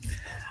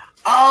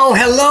Oh,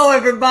 hello,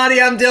 everybody.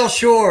 I'm Del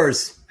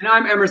Shores. And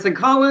I'm Emerson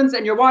Collins,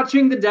 and you're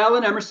watching The Del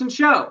and Emerson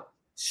Show.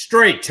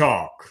 Straight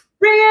talk.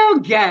 Real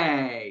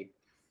gay.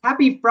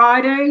 Happy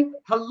Friday.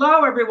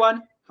 Hello,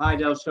 everyone. Hi,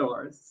 Del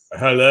Shores.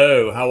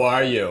 Hello. How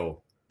are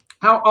you?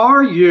 How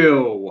are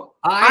you?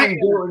 I'm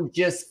doing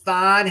just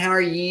fine. How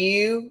are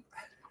you?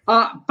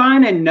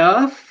 Fine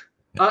enough.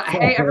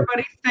 Hey,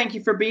 everybody. Thank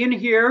you for being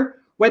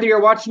here. Whether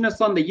you're watching us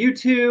on the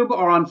YouTube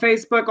or on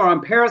Facebook or on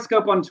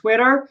Periscope on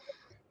Twitter,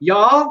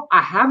 y'all,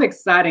 I have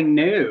exciting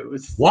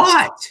news.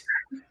 What?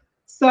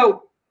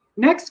 So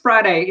next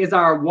Friday is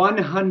our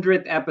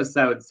 100th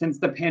episode since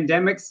the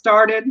pandemic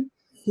started.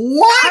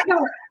 What?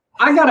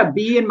 I got a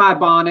bee in my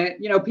bonnet.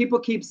 You know, people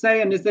keep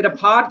saying, is it a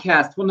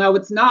podcast? Well, no,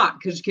 it's not,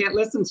 because you can't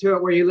listen to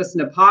it where you listen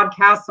to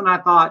podcasts. And I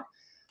thought,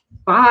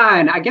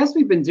 fine, I guess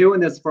we've been doing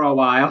this for a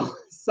while.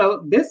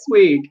 So this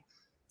week,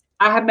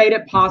 I have made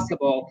it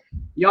possible.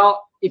 Y'all,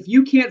 if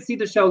you can't see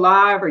the show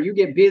live or you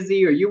get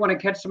busy or you want to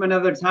catch them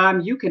another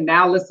time, you can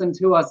now listen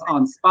to us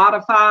on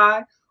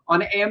Spotify,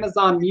 on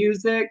Amazon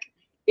Music.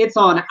 It's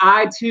on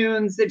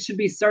iTunes. It should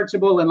be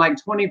searchable in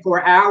like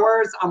 24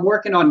 hours. I'm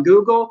working on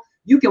Google.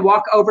 You can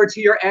walk over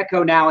to your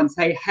Echo now and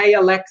say, hey,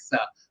 Alexa,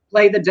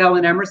 play the Del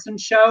and Emerson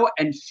Show,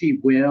 and she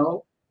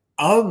will.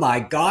 Oh, my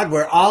God.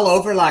 We're all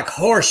over like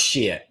horse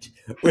shit.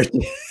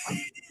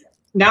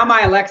 Now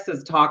my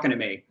Alexa's talking to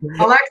me.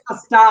 Alexa,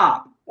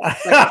 stop. Like,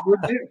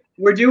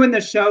 we're doing the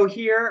show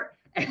here,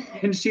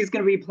 and she's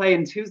going to be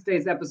playing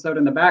Tuesday's episode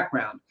in the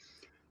background.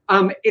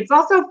 It's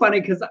also funny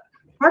because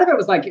part of it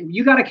was like,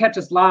 you got to catch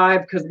us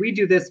live because we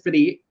do this for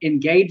the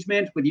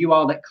engagement with you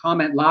all that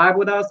comment live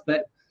with us.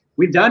 But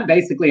we've done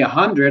basically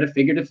 100. I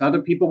figured if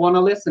other people want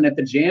to listen at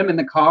the gym, in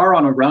the car,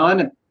 on a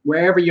run,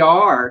 wherever you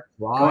are.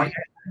 Right.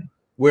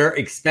 We're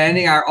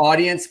expanding our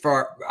audience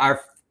for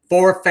our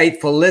 4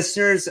 faithful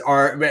listeners.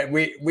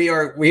 We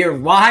are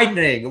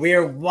widening. We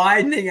are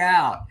widening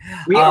out.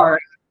 We are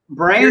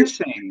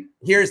branching.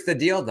 Here's the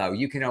deal, though.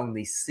 You can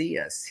only see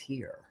us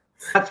here.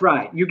 That's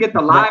right. You get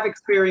the live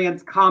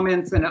experience,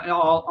 comments, and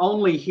all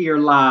only here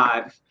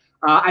live.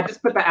 I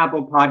just put the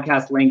Apple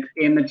Podcast link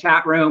in the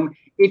chat room.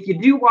 If you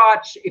do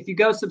watch, if you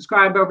go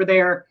subscribe over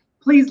there,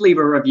 please leave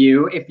a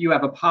review if you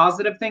have a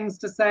positive things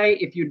to say.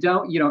 If you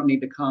don't, you don't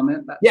need to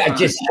comment. That's fine.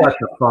 Just shut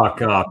the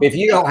fuck up. If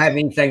you don't have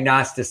anything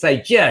nice to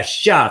say, just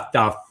shut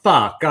the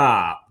fuck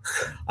up.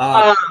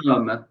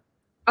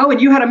 Oh,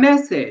 and you had a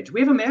message. We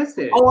have a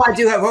message. Oh, I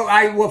do have.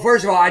 Well,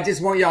 first of all, I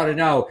just want y'all to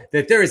know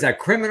that there is a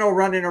criminal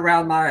running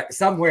around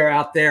somewhere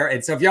out there.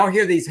 And so if y'all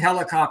hear these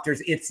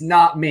helicopters, it's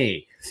not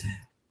me.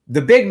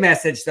 The big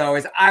message, though,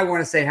 is I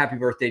want to say happy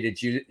birthday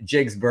to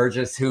Jigs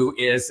Burgess, who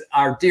is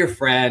our dear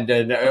friend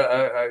and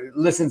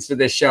listens to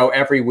this show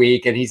every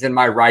week. And he's in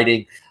my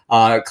writing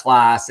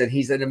class, and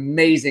he's an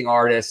amazing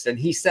artist. And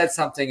he said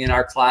something in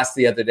our class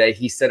the other day.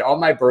 He said, for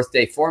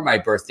my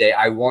birthday,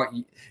 I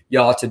want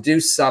y'all to do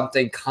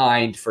something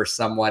kind for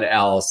someone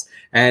else,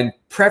 and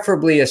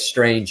preferably a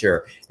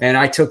stranger. And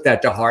I took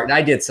that to heart, and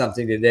I did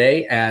something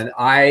today, and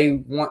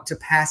I want to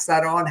pass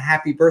that on.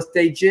 Happy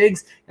birthday,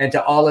 Jigs. And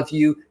to all of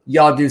you,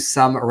 y'all do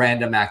some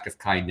random act of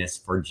kindness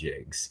for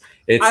Jigs.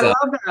 I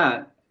love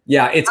that.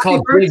 Yeah, it's happy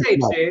called birthday,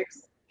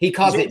 Jigs. He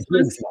calls it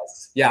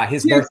Jigsmas. Yeah,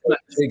 his birthday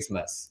is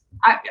Jigsmas.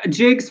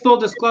 Jigs, full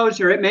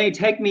disclosure, it may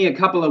take me a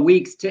couple of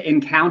weeks to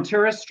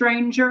encounter a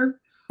stranger.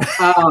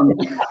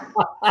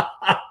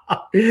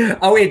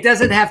 Oh, it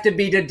doesn't have to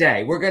be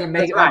today. We're going to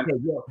make right.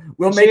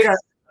 We'll make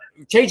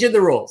changing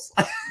the rules.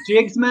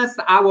 Jigsmas,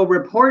 I will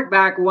report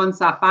back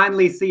once I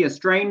finally see a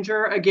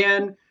stranger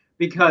again,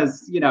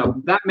 because, you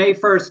know, that May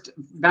 1st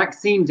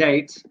vaccine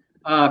date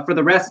for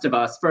the rest of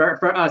us,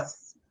 for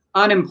us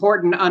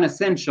unimportant,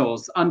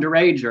 unessentials,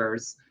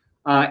 underagers,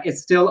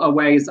 is still a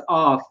ways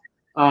off.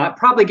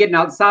 Probably getting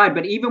outside,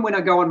 but even when I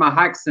go on my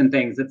hikes and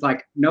things, it's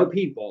like no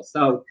people.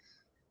 So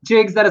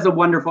Jigs, that is a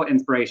wonderful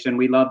inspiration.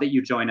 We love that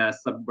you join us.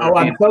 I'm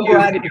so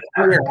glad you're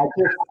here.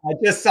 I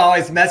just saw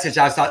his message.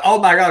 I thought,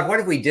 oh my God, what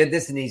if we did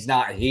this and he's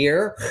not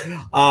here?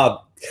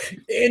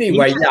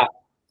 Anyway, yeah.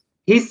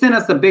 He sent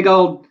us a big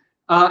old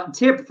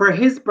tip for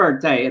his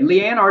birthday, and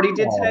Leanne already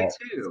did today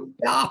too.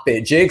 Stop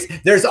it, Jigs.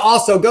 There's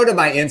also, go to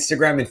my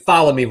Instagram and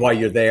follow me while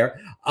you're there.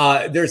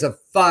 There's a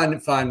fun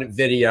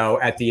video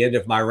at the end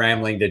of my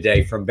rambling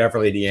today from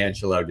Beverly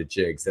D'Angelo to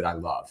Jigs that I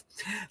love.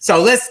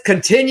 So let's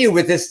continue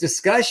with this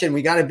discussion.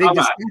 We got a big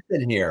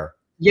discussion here.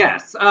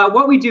 Yes.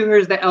 What we do here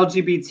is the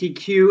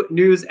LGBTQ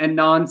news and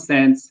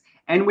nonsense.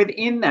 And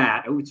within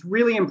that, it's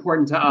really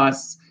important to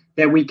us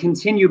that we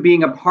continue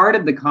being a part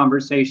of the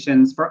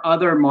conversations for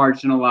other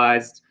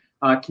marginalized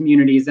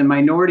communities and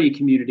minority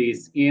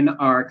communities in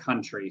our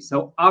country.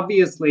 So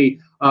obviously,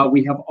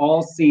 we have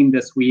all seen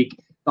this week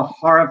the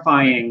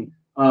horrifying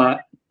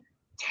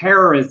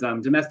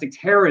domestic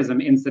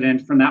terrorism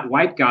incident from that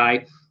white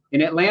guy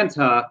in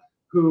Atlanta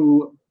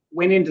who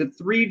went into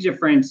 3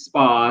 different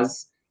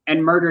spas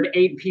and murdered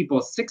 8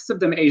 people, 6 of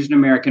them Asian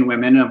American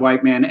women, a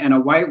white man and a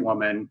white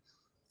woman.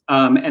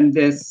 And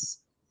this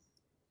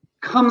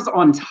comes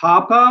on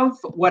top of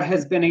what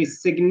has been a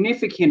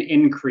significant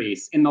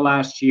increase in the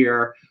last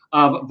year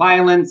of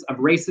violence, of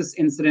racist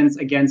incidents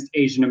against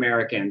Asian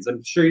Americans.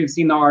 I'm sure you've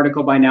seen the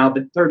article by now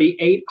that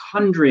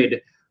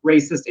 3,800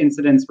 racist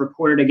incidents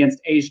reported against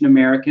Asian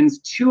Americans,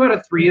 2 out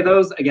of 3 of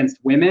those against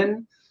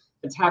women.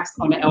 Attacks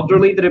on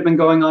elderly that have been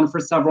going on for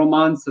several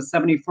months, a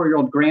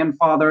 74-year-old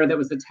grandfather that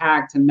was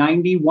attacked, a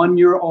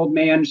 91-year-old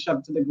man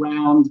shoved to the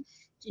ground.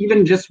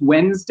 Even just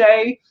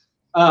Wednesday,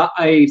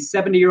 a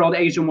 70-year-old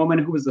Asian woman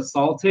who was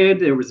assaulted.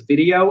 There was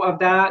video of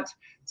that.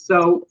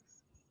 So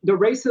the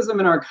racism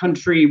in our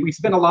country, we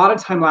spent a lot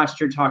of time last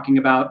year talking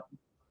about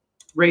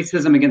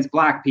racism against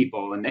Black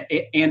people and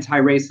the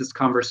anti-racist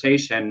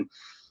conversation.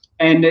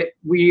 And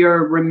we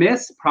are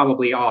remiss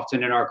probably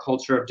often in our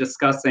culture of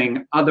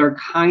discussing other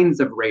kinds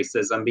of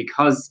racism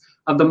because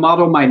of the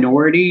model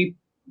minority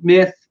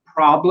myth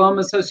problem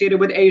associated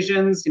with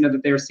Asians,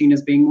 that they're seen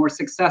as being more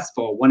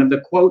successful. One of the,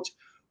 quote,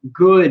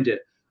 good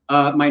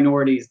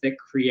minorities that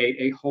create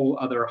a whole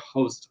other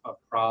host of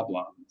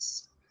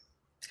problems.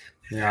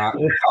 Yeah,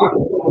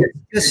 it's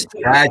just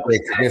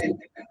tragic.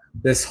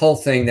 This whole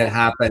thing that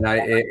happened,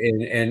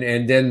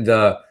 and then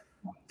the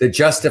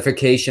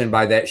justification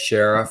by that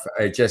sheriff,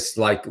 just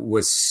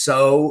was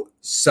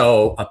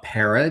so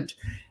apparent.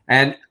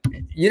 And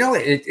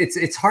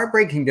it's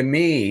heartbreaking to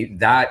me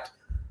that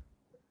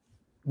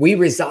we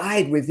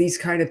reside with these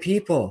kind of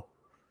people.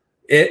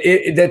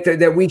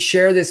 That we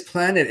share this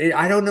planet.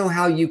 I don't know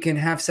how you can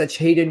have such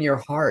hate in your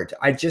heart.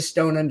 I just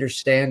don't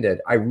understand it.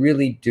 I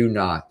really do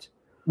not.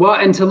 Well,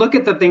 and to look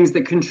at the things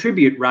that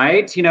contribute,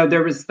 right?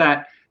 There was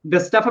the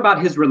stuff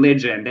about his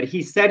religion, that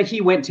he said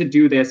he went to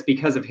do this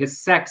because of his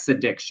sex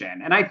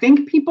addiction. And I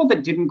think people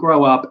that didn't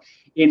grow up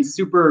in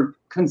super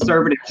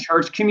conservative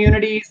church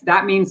communities,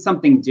 that means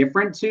something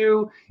different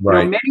too.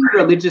 Right. Many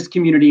religious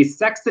communities,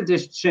 sex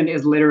addiction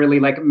is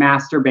literally like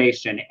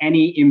masturbation,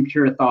 any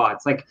impure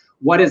thoughts. Like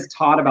what is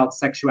taught about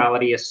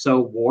sexuality is so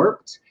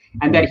warped,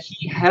 and that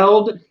he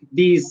held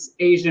these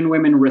Asian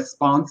women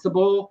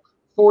responsible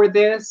for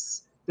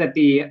this, that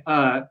the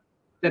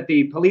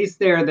police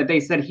there, that they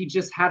said he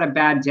just had a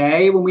bad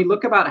day. When we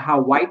look about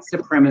how white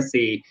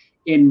supremacy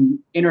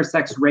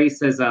intersects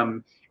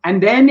racism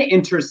and then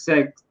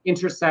intersects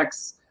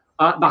the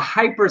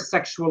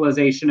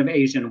hypersexualization of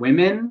Asian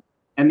women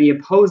and the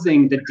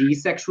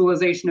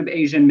desexualization of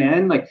Asian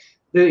men, like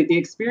the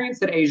experience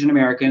that Asian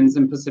Americans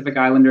and Pacific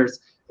Islanders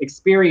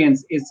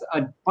experience is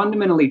a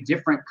fundamentally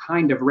different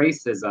kind of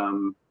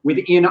racism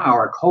within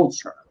our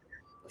culture.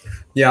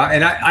 Yeah,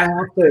 and I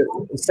have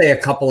to say a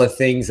couple of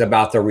things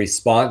about the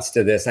response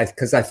to this,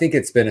 because I think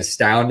it's been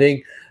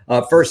astounding.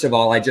 First of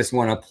all, I just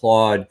want to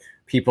applaud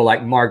people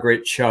like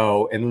Margaret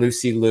Cho and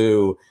Lucy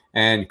Liu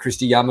and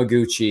Christy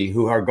Yamaguchi,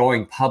 who are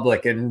going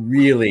public and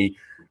really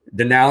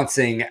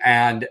denouncing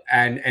and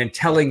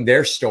telling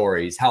their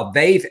stories, how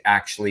they've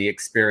actually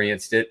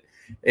experienced it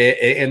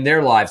in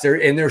their lives.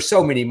 There's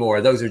so many more.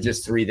 Those are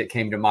just 3 that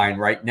came to mind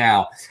right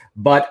now.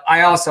 But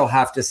I also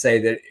have to say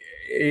that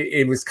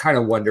it was kind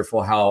of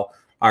wonderful how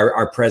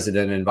our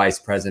president and vice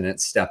president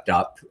stepped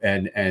up,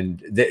 and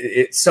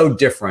it's so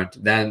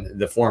different than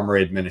the former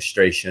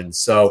administration.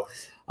 So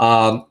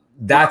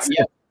that's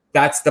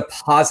the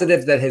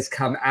positive that has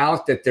come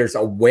out, that there's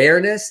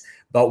awareness,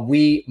 but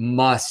we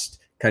must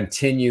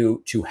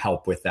continue to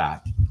help with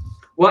that.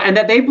 Well, and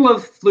that they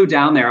flew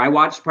down there. I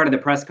watched part of the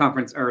press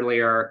conference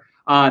earlier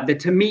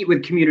to meet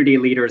with community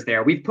leaders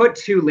there. We've put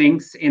 2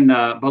 links in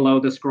below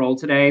the scroll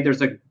today.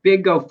 There's a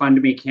big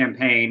GoFundMe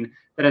campaign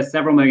that has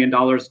several $1 million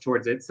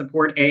towards it.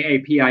 Support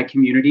AAPI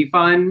Community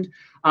Fund.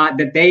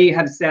 That they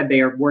have said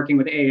they are working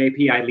with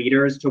AAPI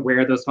leaders to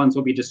where those funds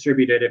will be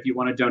distributed if you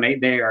want to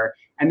donate there.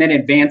 And then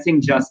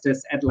Advancing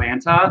Justice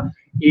Atlanta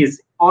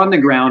is on the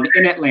ground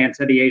in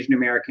Atlanta, the Asian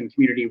American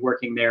community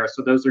working there.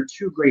 So those are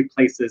 2 great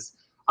places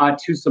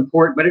to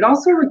support. But it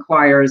also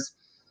requires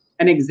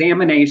an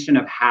examination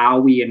of how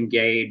we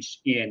engage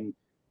in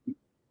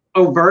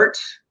overt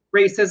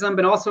racism,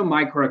 but also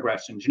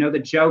microaggressions. The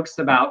jokes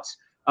about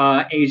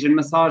Asian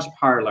massage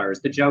parlors,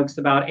 the jokes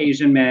about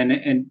Asian men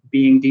and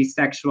being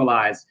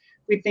desexualized.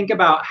 We think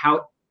about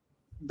how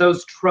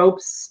those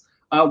tropes,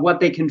 what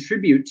they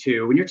contribute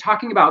to. When you're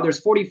talking about there's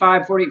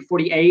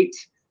 48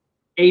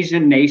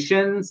 Asian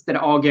nations that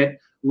all get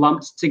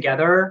lumped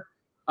together,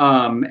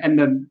 and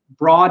the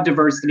broad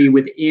diversity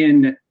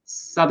within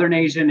Southern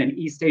Asian and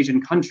East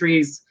Asian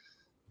countries,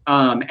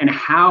 and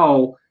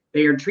how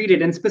they are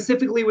treated, and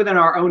specifically within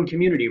our own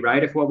community,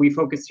 right? If what we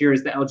focus here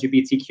is the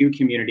LGBTQ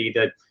community,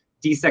 the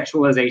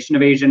desexualization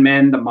of Asian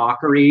men, the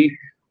mockery,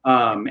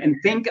 and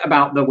think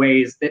about the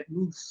ways that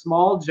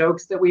small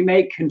jokes that we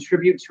make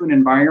contribute to an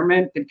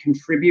environment that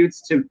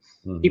contributes to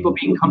people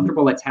being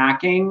comfortable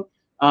attacking,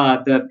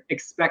 the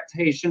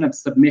expectation of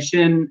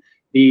submission,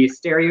 the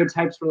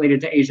stereotypes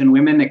related to Asian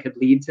women that could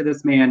lead to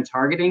this man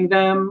targeting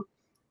them.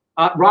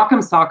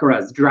 Rock'em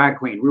Sakura's drag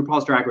queen,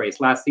 RuPaul's Drag Race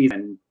last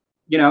season,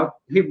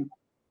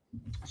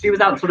 she was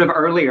out sort of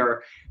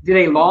earlier, did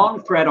a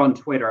long thread on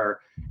Twitter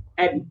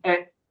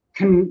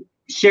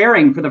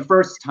sharing for the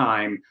first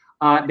time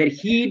that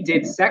he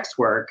did sex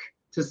work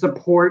to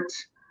support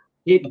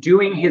it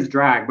doing his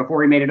drag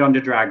before he made it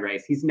onto Drag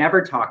Race. He's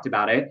never talked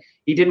about it.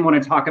 He didn't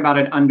want to talk about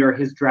it under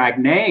his drag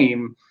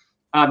name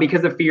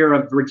because of fear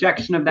of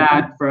rejection of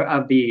that,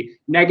 of the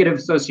negative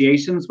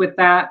associations with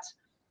that,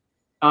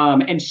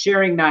 and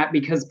sharing that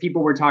because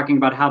people were talking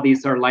about how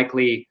these are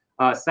likely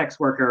sex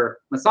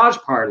worker massage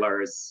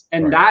parlors,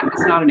 and that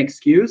is not an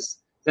excuse.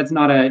 That's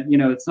not a,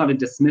 it's not a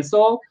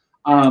dismissal,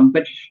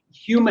 but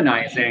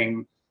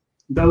humanizing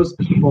those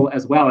people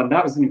as well. And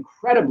that was an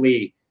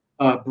incredibly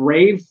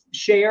brave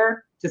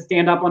share to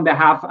stand up on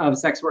behalf of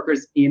sex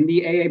workers in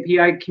the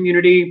AAPI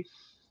community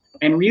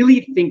and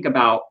really think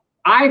about,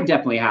 I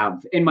definitely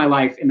have in my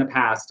life in the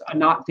past,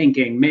 not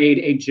thinking, made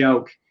a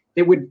joke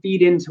that would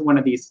feed into one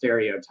of these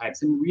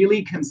stereotypes and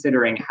really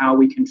considering how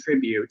we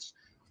contribute.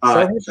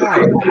 I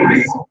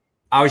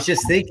was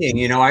just thinking,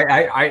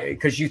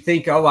 because you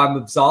think, oh, I'm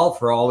absolved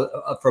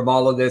from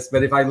all of this.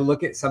 But if I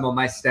look at some of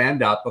my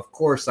stand-up, of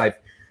course, I've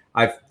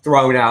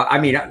thrown out. I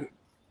mean,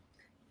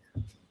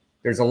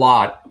 there's a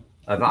lot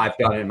I've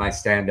done in my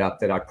stand-up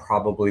that I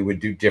probably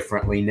would do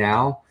differently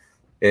now.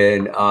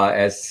 And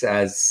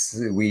as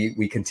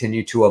we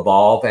continue to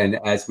evolve and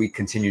as we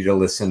continue to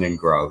listen and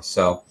grow.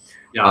 So,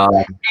 yeah.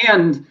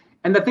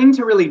 And the thing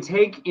to really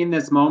take in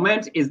this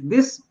moment is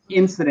this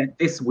incident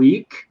this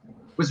week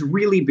was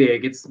really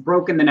big. It's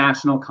broken the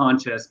national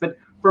conscious. But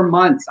for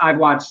months, I've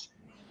watched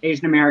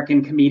Asian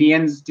American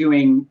comedians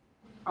doing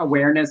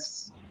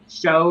awareness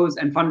shows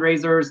and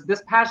fundraisers.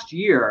 This past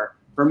year,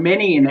 for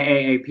many in the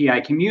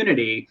AAPI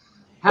community,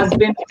 has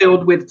been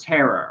filled with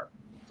terror.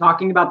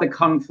 Talking about the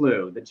Kung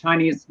flu, the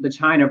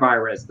China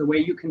virus, the way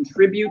you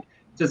contribute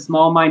to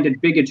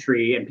small-minded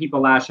bigotry and people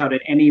lash out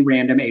at any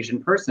random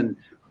Asian person.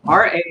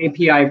 Our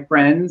AAPI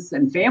friends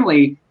and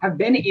family have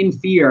been in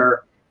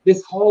fear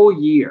this whole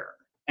year.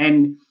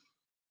 And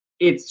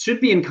it should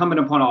be incumbent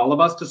upon all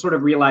of us to sort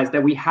of realize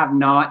that we have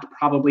not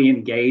probably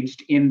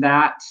engaged in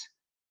that,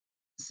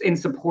 in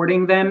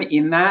supporting them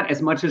in that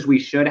as much as we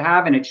should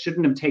have. And it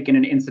shouldn't have taken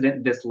an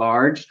incident this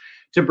large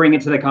to bring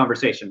it to the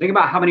conversation. Think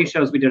about how many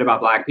shows we did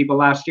about Black people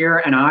last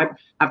year. And I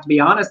have to be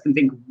honest and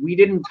think we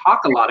didn't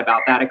talk a lot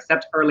about that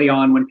except early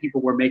on when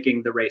people were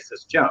making the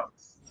racist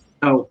jokes.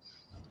 So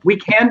we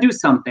can do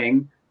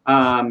something,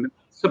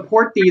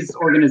 support these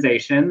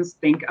organizations,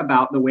 think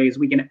about the ways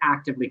we can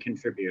actively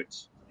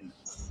contribute.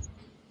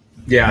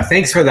 Yeah,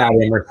 thanks for that,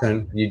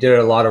 Emerson. You did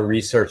a lot of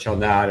research on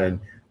that, and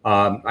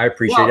I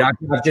appreciate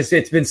it.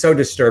 It's been so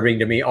disturbing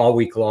to me all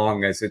week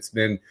long as it's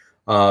been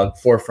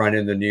forefront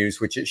in the news,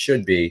 which it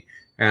should be.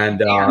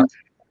 And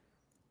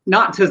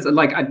not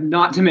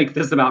to make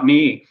this about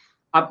me.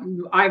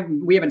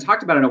 We haven't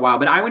talked about it in a while,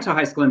 but I went to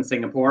high school in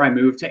Singapore. I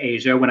moved to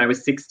Asia when I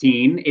was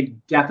 16.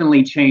 It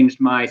definitely changed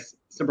my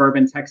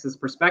suburban Texas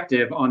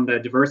perspective on the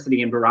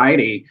diversity and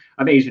variety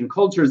of Asian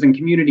cultures and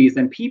communities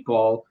and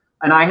people.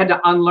 And I had to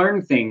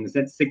unlearn things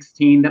at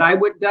 16 that I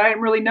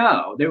didn't really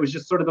know. There was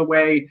just sort of the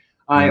way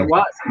it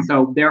was. And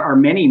so there are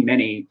many,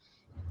 many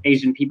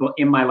Asian people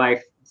in my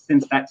life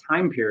since that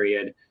time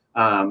period.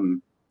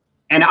 And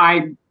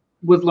I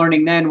was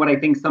learning then what I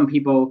think some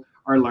people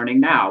are learning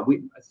now.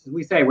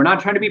 We say we're not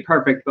trying to be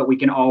perfect, but we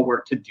can all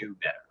work to do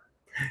better.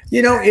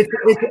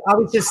 I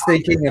was just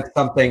thinking of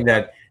something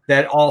that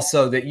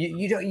also that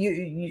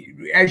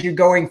you as you're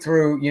going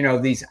through,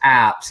 these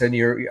apps and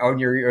you're on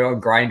your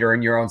own Grindr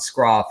and your own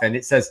Scruff, and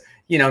it says,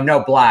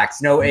 no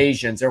Blacks, no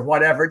Asians or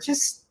whatever,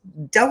 just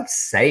don't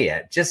say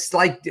it. Just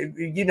like,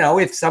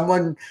 if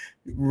someone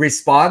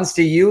responds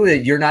to you that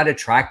you're not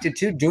attracted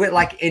to, do it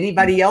like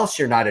anybody else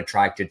you're not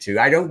attracted to.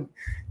 I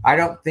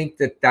don't think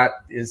that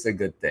is a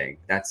good thing.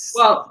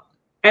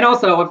 And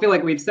also I feel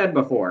like we've said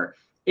before,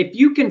 if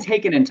you can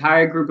take an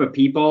entire group of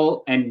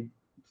people and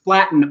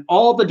flatten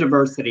all the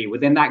diversity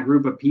within that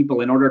group of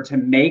people in order to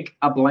make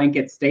a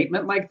blanket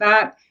statement like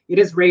that, it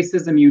is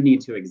racism you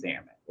need to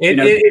examine.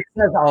 It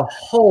says a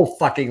whole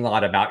fucking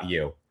lot about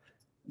you.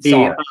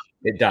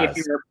 It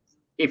does.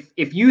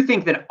 If you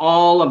think that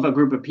all of a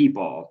group of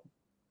people,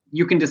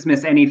 you can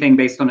dismiss anything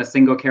based on a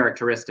single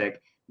characteristic,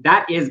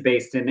 that is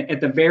based in, at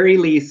the very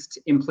least,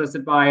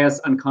 implicit bias,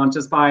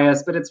 unconscious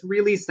bias, but it's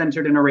really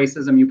centered in a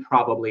racism you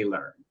probably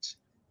learned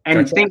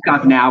and think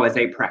of now as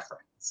a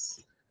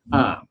preference.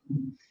 All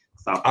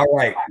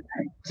right.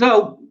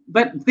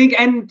 But the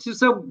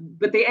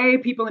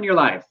AA people in your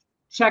life,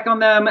 check on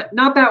them.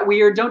 Not that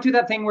weird. Don't do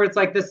that thing where it's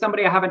like this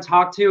somebody I haven't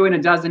talked to in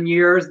a dozen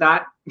years.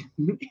 That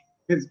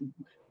is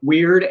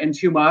weird and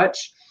too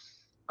much.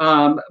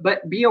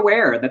 But be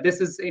aware that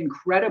this is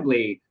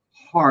incredibly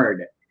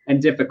hard and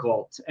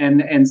difficult,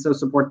 and so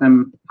support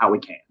them how we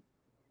can.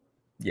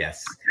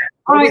 Yes.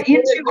 All right, go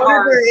to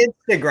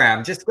their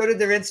Instagram. Just go to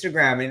their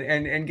Instagram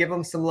and give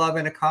them some love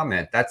and a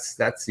comment.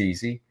 That's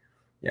easy.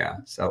 Yeah.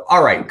 So,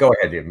 all right, go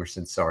ahead,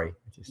 Emerson. Sorry.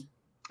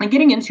 And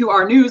getting into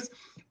our news,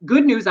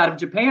 good news out of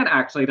Japan,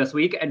 actually, this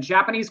week. A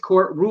Japanese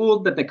court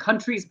ruled that the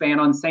country's ban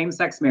on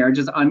same-sex marriage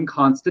is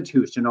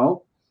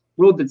unconstitutional,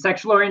 ruled that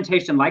sexual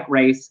orientation, like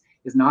race,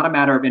 is not a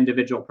matter of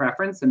individual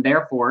preference, and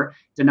therefore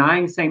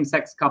denying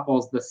same-sex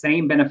couples the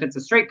same benefits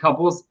as straight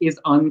couples is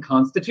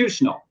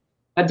unconstitutional.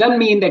 That doesn't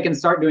mean they can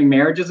start doing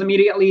marriages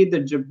immediately.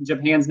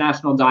 Japan's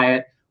national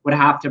diet would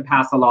have to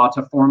pass a law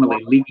to formally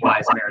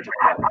legalize marriage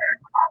equality.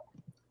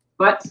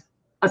 But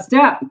a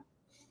step.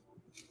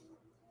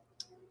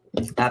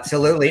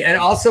 Absolutely. And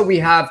also we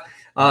have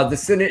the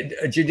Senate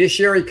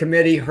Judiciary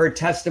Committee heard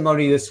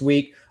testimony this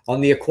week on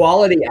the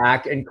Equality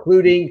Act,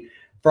 including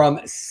from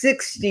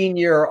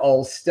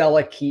 16-year-old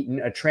Stella Keaton,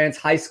 a trans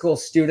high school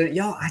student.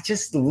 I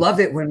just love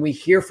it when we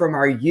hear from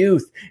our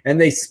youth and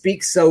they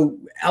speak so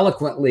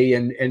eloquently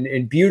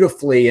and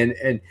beautifully.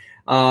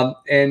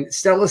 And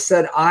Stella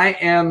said, I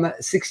am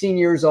 16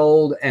 years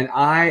old and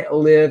I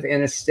live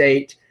in a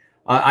state.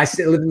 I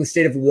live in the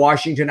state of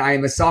Washington. I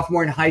am a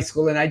sophomore in high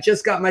school and I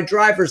just got my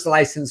driver's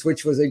license,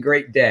 which was a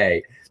great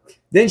day.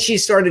 Then she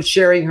started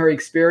sharing her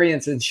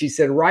experience and she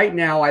said, right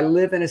now I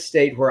live in a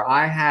state where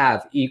I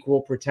have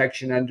equal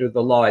protection under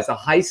the law. As a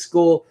high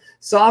school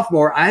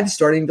sophomore, I'm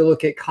starting to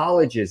look at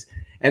colleges.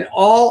 And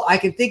all I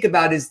can think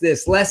about is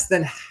this: less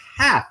than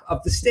half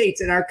of the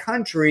states in our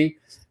country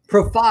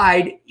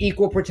provide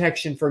equal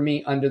protection for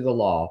me under the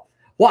law.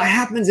 What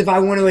happens if I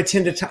want to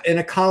attend in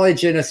a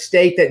college in a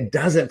state that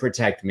doesn't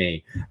protect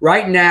me?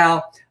 Right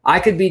now, I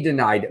could be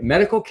denied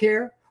medical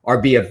care or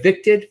be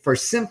evicted for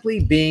simply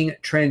being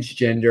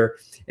transgender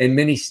in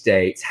many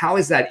states. How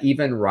is that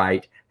even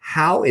right?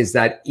 How is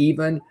that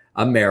even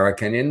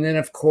American? And then,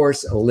 of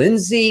course,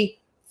 Lindsey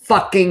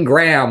fucking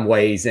Graham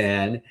weighs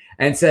in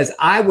and says,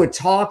 I would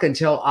talk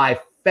until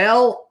I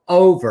fell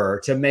over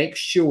to make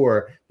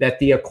sure that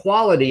the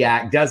Equality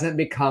Act doesn't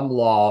become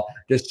law,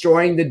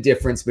 destroying the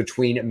difference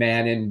between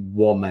man and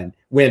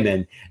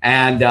women.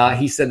 And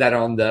he said that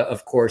on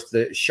of course,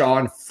 the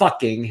Sean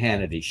fucking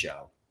Hannity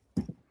show.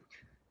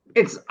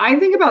 I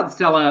think about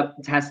Stella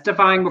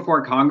testifying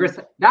before Congress.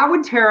 That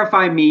would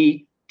terrify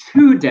me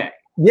today.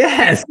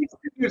 Yes. 16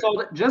 years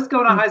old, just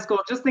going to high school,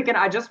 just thinking,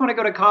 I just want to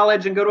go to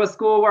college and go to a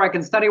school where I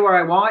can study where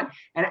I want.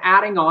 And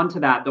adding on to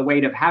that, the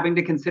weight of having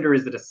to consider,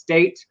 is it a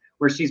state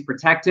where she's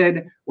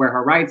protected, where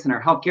her rights and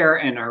her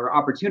healthcare and her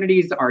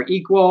opportunities are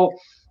equal?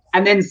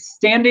 And then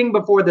standing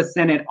before the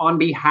Senate on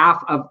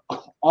behalf of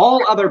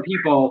all other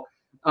people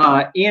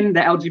in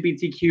the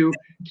LGBTQ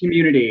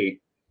community.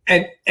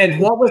 And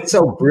what was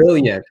so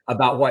brilliant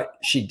about what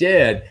she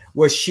did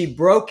was she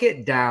broke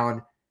it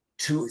down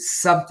to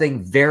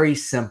something very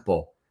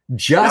simple.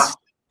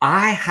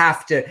 I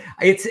have to,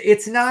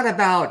 it's not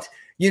about,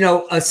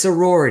 a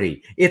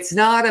sorority. It's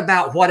not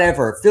about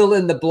whatever, fill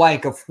in the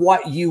blank of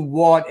what you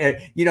want,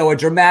 a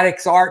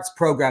dramatics arts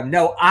program.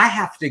 No, I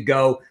have to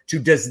go to,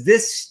 does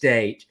this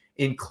state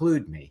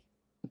include me?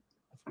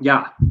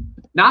 Yeah.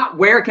 Not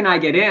where can I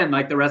get in,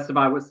 like the rest of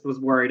us was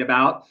worried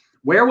about.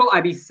 Where will I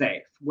be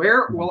safe?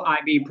 Where will I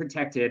be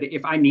protected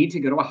if I need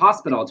to go to a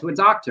hospital, to a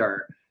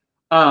doctor?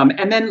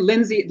 And then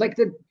Lindsey,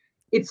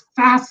 it's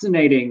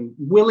fascinating,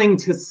 willing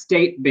to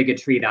state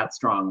bigotry that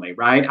strongly,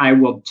 right? I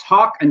will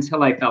talk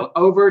until I fell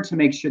over to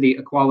make sure the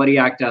Equality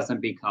Act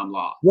doesn't become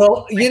law.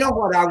 Well, you know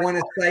what I want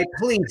to say?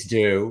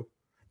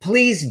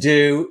 Please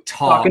do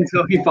talk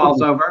until he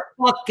falls over.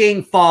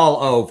 Fucking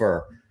fall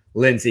over,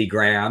 Lindsey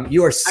Graham.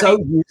 You are so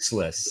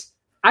useless.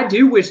 I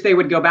do wish they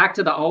would go back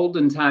to the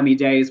olden timey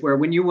days where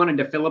when you wanted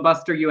to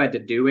filibuster, you had to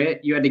do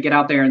it. You had to get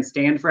out there and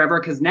stand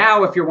forever. Because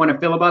now if you want to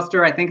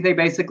filibuster, I think they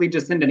basically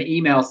just send an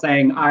email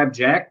saying, I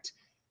object.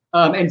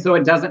 And so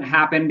it doesn't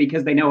happen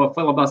because they know a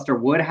filibuster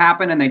would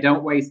happen and they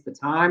don't waste the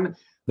time.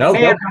 No,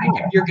 if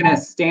you're going to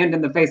stand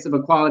in the face of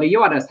equality,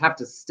 you ought to have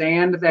to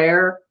stand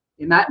there.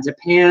 And that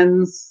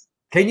depends.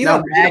 Can you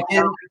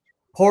imagine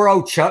poor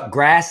old Chuck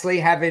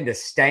Grassley having to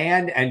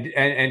stand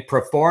and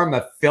perform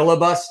a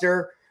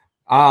filibuster?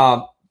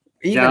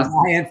 Even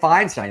Dianne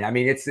Feinstein. I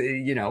mean, it's,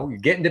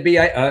 getting to be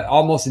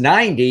almost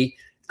 90.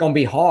 It's going to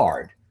be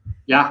hard.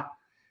 Yeah.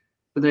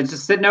 But they're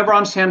just sitting over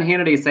on Sean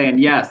Hannity saying,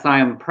 yes, I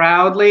am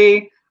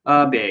proudly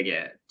a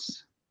bigot.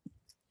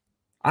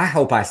 I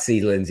hope I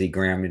see Lindsey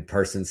Graham in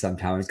person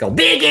sometime and go,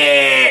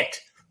 bigot!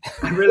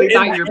 I really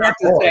thought you were about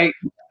to say,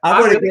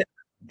 I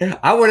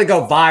want to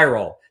go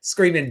viral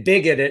screaming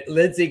bigot at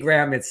Lindsey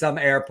Graham at some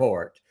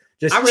airport.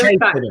 I really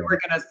thought you were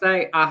going to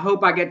say, I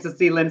hope I get to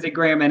see Lindsey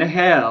Graham in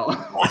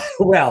hell.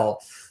 Well,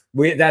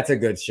 that's a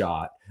good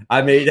shot.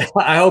 I mean,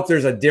 I hope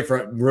there's a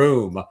different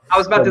room. I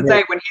was about to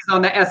say, when he's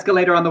on the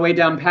escalator on the way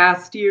down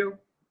past you,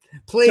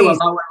 please, to a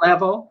lower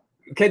level.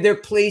 Could there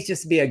please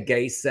just be a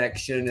gay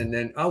section? And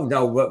then,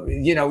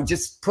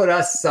 just put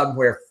us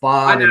somewhere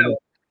fun. I know.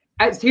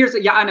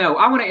 I know.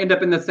 I want to end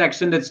up in the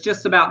section that's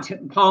just about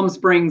Palm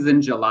Springs in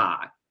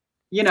July.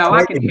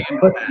 I can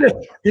handle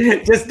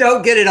that. Just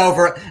don't get it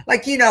over.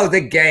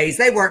 The gays,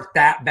 they weren't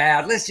that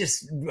bad. Let's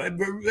just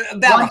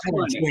about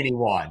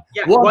 121.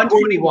 Yeah,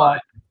 121.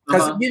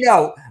 Because,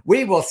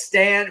 we will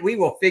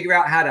figure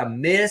out how to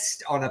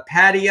mist on a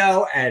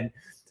patio and,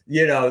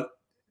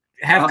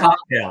 have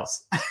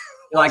cocktails.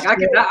 I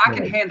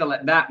can handle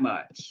it that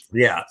much.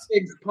 Yeah.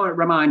 Big's point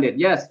reminded.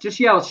 Yes, just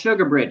yell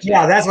sugar britches.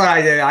 Yeah, that's what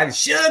I do. I'm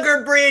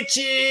sugar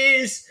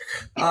britches.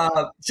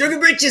 Sugar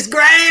britches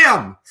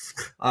Graham.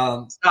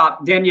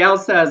 Stop. Danielle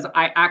says,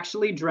 I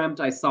actually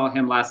dreamt I saw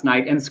him last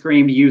night and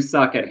screamed, you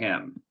suck at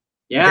him.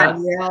 Yes.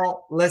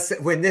 Danielle,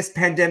 listen, when this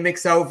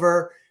pandemic's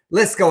over,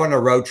 let's go on a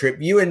road trip.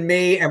 You and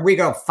me, and we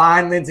go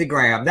find Lindsey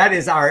Graham. That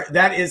is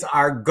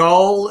our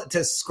goal,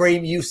 to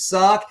scream, "You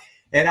suck."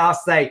 And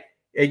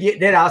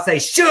then I'll say,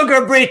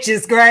 "Sugar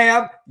britches,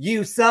 Graham,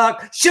 you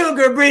suck.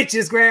 Sugar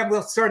britches, Graham."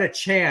 We'll start a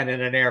chant in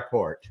an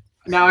airport.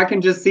 Now I can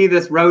just see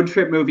this road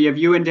trip movie of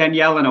you and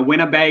Danielle in a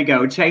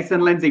Winnebago chasing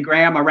Lindsey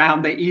Graham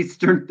around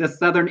the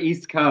southern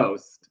East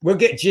Coast. We'll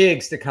get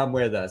Jigs to come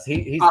with us.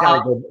 He's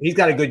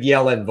got a good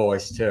yelling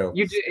voice too.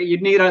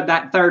 You need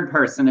that third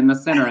person in the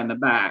center and the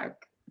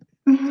back.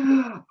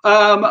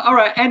 All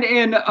right, and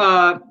in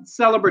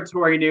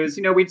celebratory news,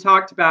 we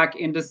talked back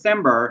in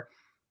December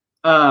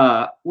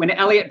when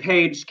Elliot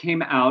Page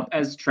came out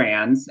as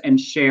trans and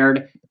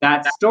shared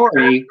that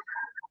story.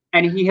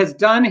 And he has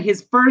done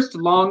his first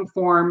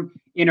long-form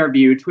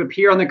interview to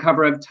appear on the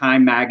cover of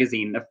Time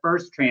magazine, the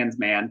first trans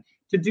man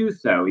to do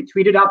so. He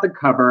tweeted out the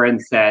cover and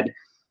said,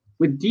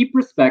 "With deep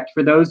respect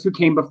for those who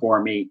came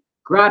before me,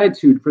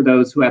 gratitude for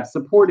those who have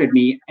supported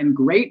me, and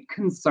great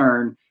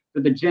concern for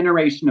the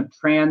generation of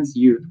trans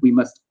youth we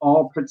must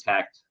all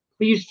protect,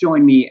 please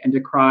join me and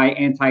decry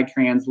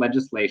anti-trans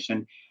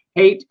legislation,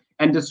 hate,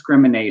 and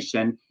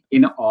discrimination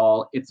in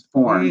all its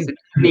forms."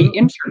 In the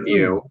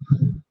interview,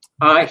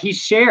 he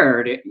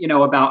shared,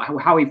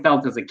 about how he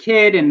felt as a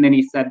kid. And then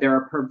he said, "There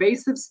are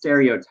pervasive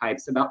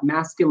stereotypes about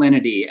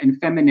masculinity and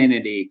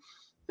femininity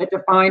that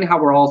define how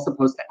we're all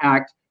supposed to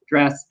act,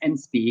 dress, and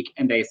speak,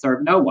 and they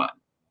serve no one."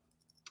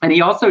 And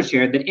he also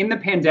shared that in the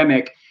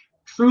pandemic,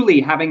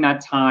 truly having that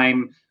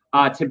time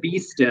to be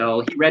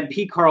still, he read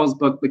P. Carl's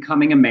book,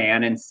 Becoming a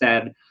Man, and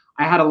said,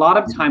 "I had a lot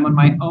of time on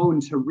my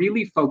own to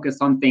really focus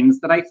on things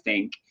that I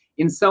think,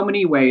 in so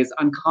many ways,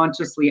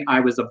 unconsciously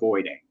I was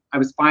avoiding. I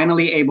was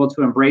finally able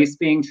to embrace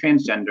being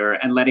transgender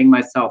and letting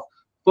myself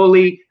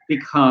fully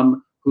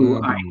become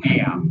who I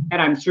am." And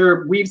I'm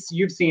sure we've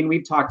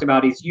talked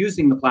about, he's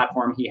using the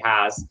platform he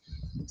has,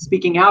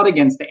 speaking out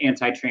against the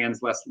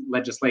anti-trans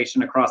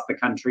legislation across the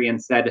country, and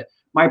said,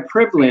 "My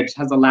privilege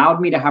has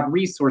allowed me to have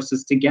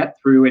resources to get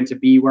through and to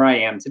be where I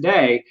am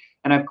today.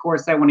 And of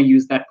course, I want to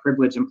use that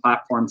privilege and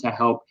platform to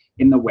help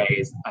in the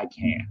ways I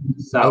can."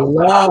 So I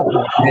love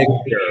that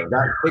picture.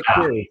 That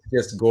picture is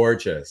just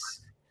gorgeous.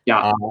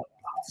 Yeah.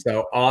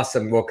 So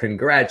awesome. Well,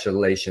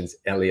 congratulations,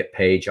 Elliot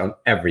Page, on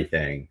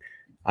everything.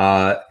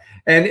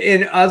 And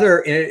in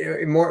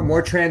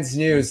more trans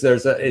news,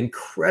 there's an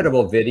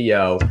incredible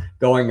video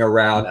going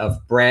around of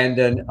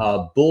Brandon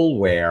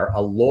Bulware,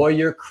 a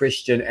lawyer,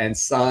 Christian, and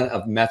son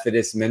of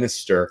Methodist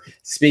minister,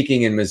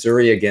 speaking in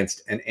Missouri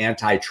against an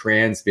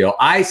anti-trans bill.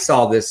 I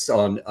saw this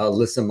on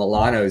Alyssa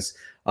Milano's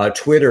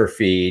Twitter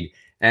feed,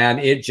 and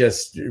it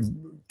just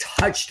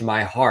touched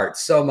my heart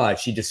so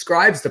much. He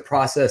describes the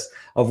process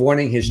of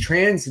wanting his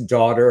trans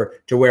daughter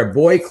to wear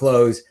boy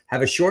clothes,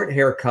 have a short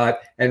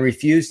haircut, and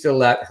refuse to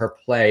let her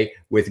play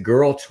with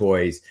girl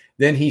toys.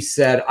 Then he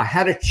said, "I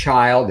had a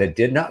child that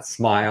did not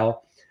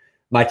smile.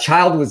 My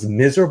child was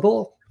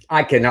miserable.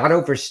 I cannot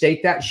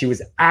overstate that. She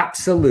was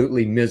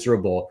absolutely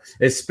miserable,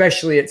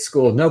 especially at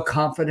school. No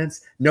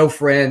confidence, no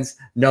friends,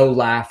 no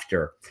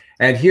laughter."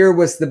 And here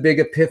was the big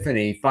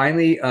epiphany.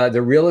 Finally,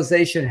 the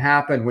realization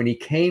happened when he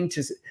came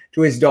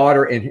to his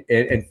daughter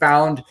and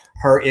found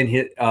her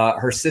in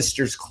her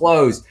sister's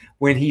clothes.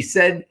 When he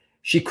said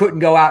she couldn't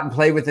go out and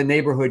play with the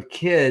neighborhood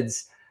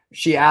kids,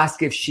 she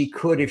asked if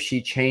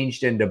she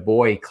changed into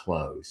boy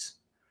clothes.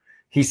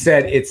 He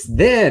said, "It's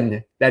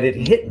then that it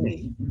hit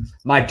me.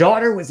 My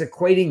daughter was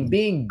equating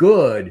being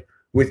good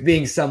with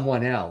being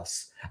someone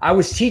else. I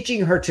was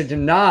teaching her to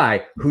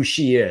deny who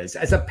she is.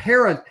 As a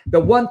parent, the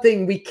one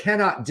thing we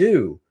cannot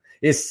do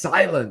is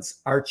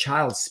silence our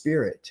child's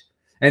spirit.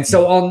 And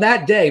so on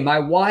that day, my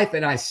wife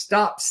and I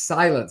stopped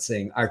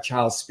silencing our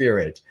child's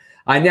spirit.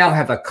 I now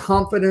have a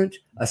confident,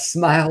 a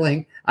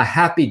smiling, a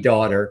happy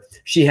daughter.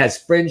 She has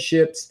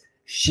friendships.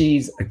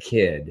 She's a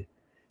kid."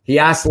 He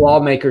asked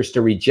lawmakers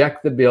to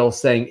reject the bill,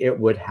 saying it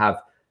would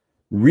have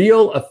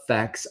real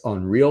effects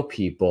on real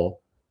people.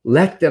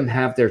 Let them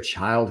have their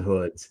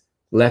childhoods.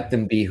 Let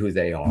them be who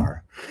they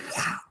are.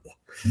 Wow.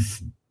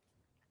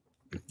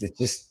 It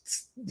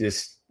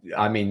just,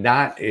 I mean,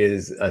 that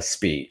is a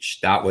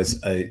speech. That was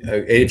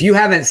if you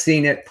haven't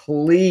seen it,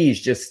 please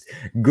just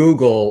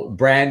Google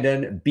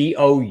Brandon,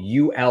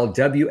 Boulware,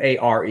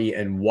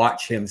 and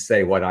watch him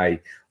say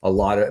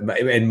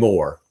and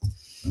more.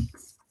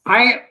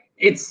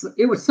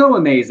 It was so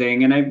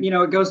amazing. And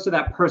it goes to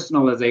that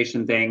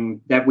personalization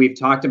thing that we've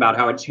talked about,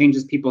 how it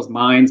changes people's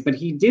minds. But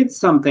he did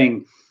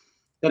something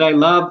that I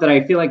love, that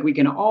I feel like we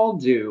can all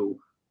do.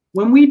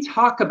 When we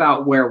talk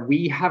about where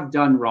we have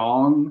done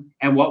wrong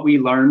and what we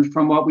learned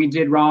from what we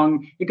did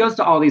wrong, it goes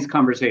to all these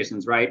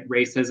conversations, right?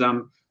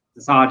 Racism,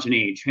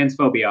 misogyny,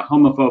 transphobia,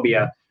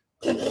 homophobia.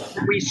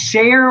 We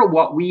share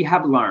what we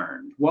have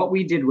learned, what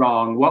we did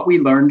wrong, what we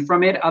learned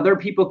from it. Other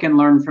people can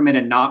learn from it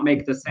and not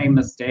make the same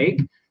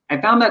mistake. I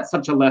found that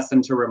such a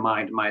lesson to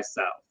remind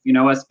myself,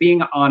 us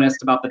being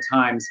honest about the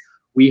times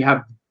we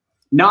have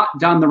not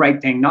done the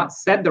right thing, not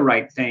said the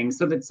right thing,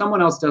 so that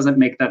someone else doesn't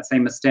make that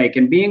same mistake,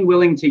 and being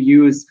willing to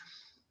use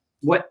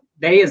what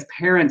they as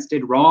parents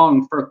did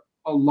wrong for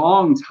a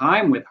long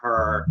time with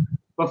her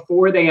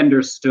before they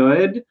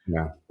understood.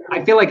 Yeah.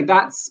 I feel like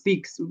that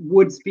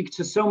would speak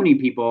to so many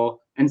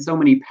people and so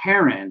many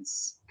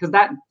parents, because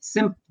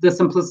the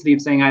simplicity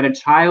of saying I had a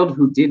child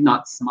who did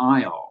not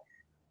smile,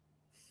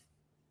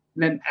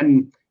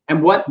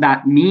 and what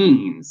that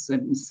means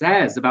and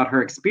says about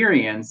her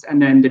experience,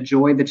 and then the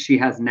joy that she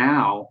has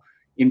now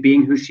in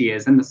being who she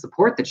is and the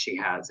support that she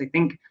has. I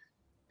think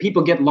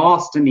people get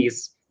lost in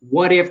these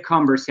what if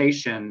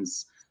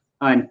conversations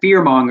and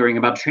fear mongering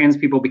about trans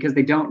people because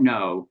they don't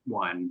know.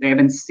 One, they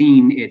haven't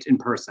seen it in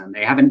person.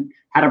 They haven't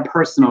had a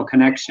personal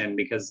connection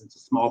because it's a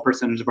small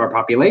percentage of our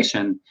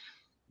population.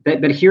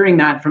 But hearing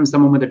that from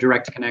someone with a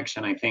direct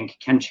connection, I think,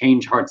 can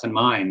change hearts and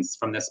minds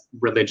from this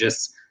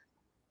religious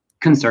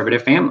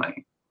conservative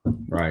family.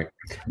 Right.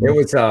 It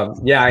was,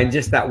 and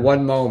just that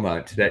one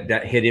moment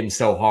that hit him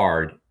so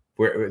hard,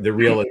 where the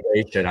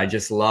realization, I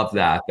just love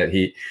that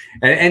he,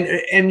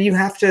 and you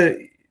have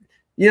to,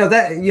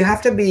 that you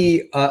have to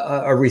be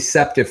a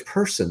receptive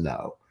person,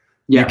 though.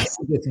 Yes.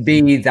 You can't just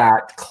be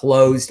that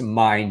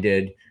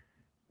closed-minded,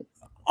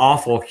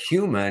 awful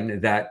human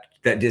that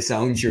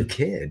disowns your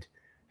kid.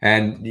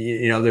 And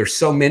there's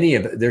so many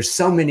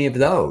of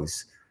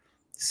those.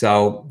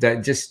 So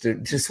that just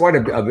what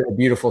a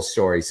beautiful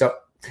story. So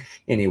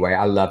anyway,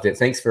 I loved it.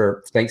 Thanks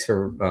for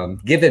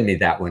giving me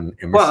that one,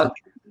 Emerson. Well,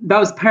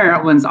 those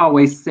parent ones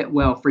always sit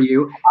well for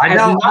you. I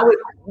know. I was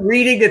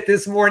reading it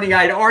this morning.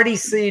 I'd already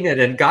seen it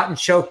and gotten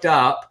choked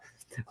up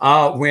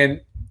when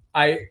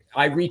I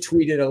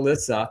retweeted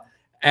Alyssa,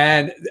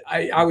 and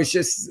I was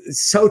just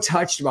so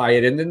touched by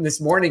it. And then this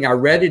morning I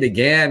read it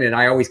again, and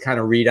I always kind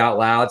of read out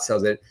loud so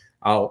that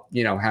I'll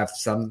have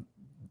some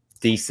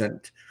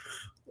decent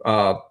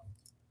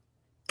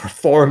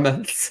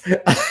performance.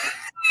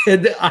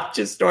 And I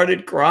just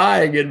started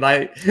crying in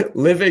my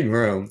living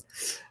room.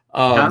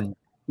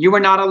 You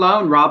were not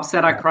alone. Rob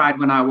said I cried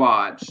when I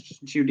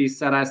watched. Judy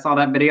said I saw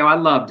that video. I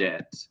loved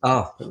it.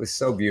 Oh, it was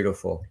so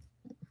beautiful.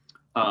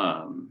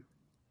 All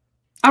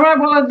right.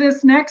 Well,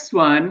 this next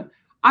one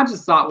I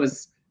just thought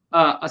was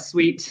a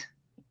sweet,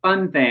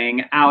 fun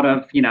thing out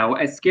of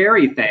a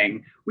scary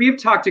thing. We have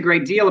talked a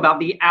great deal about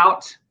the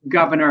out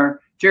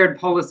Governor Jared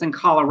Polis in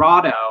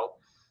Colorado.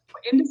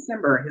 In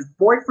December, his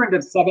boyfriend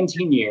of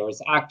 17 years,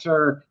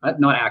 animal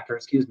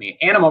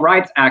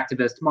rights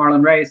activist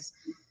Marlon Race,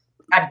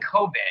 had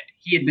COVID.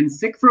 He had been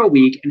sick for a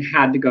week and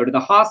had to go to the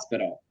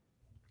hospital.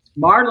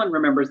 Marlon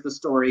remembers the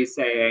story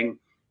saying,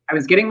 I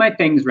was getting my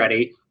things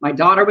ready. My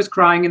daughter was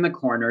crying in the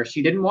corner.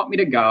 She didn't want me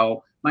to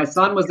go. My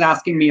son was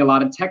asking me a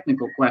lot of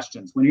technical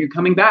questions. When are you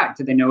coming back?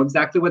 Did they know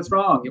exactly what's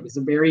wrong? It was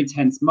a very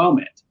tense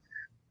moment.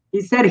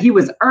 He said he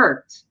was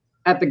irked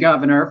at the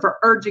governor for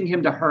urging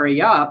him to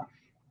hurry up.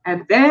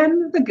 And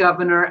then the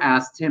governor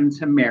asked him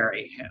to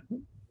marry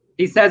him.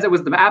 He says it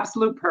was the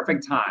absolute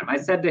perfect time. I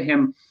said to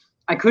him,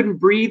 I couldn't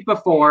breathe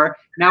before.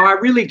 Now I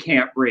really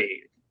can't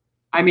breathe.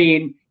 I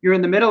mean, you're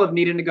in the middle of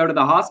needing to go to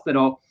the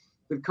hospital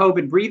with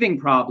COVID breathing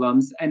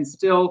problems and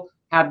still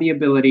have the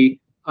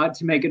ability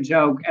to make a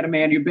joke at a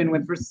man you've been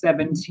with for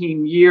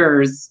 17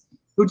 years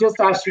who just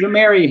asked you to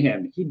marry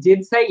him. He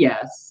did say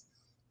yes.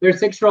 Their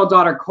 6-year-old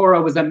daughter,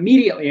 Cora, was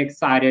immediately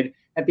excited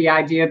at the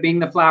idea of being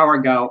the flower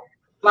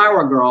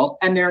girl,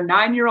 and their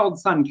 9-year-old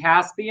son,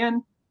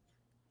 Caspian,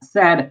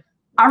 said,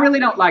 I really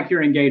don't like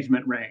your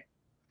engagement ring.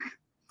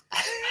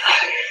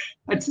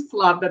 I just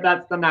love that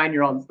that's the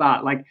 9-year-old's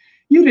thought. Like,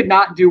 you did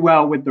not do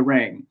well with the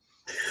ring.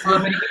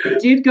 And he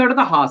did go to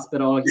the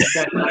hospital. He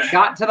said, when I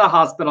got to the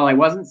hospital, I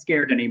wasn't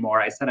scared anymore.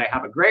 I said, I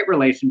have a great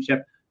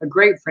relationship, a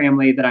great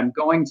family that I'm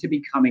going to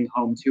be coming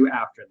home to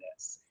after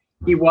this.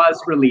 He was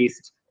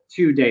released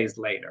 2 days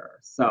later.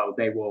 So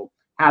they will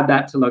have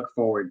that to look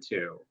forward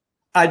to.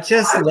 I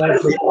just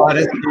love the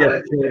honesty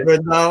of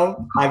children,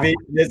 though. I mean,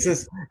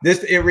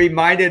 it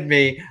reminded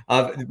me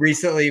of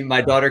recently my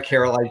daughter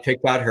Caroline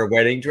picked out her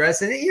wedding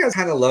dress, and it's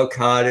kind of low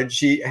cut, and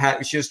she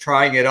was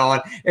trying it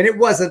on, and it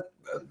wasn't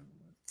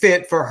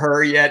fit for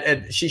her yet.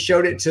 And she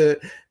showed it to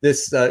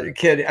this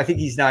kid, I think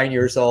he's 9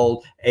 years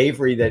old,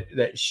 Avery,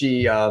 that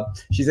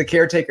she's a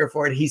caretaker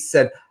for, and he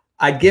said,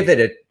 I'm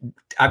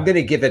going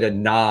to give it a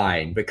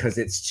 9 because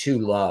it's too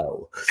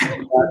low.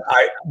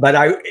 But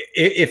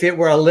if it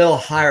were a little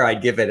higher,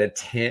 I'd give it a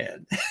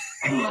 10.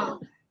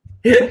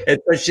 And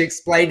so she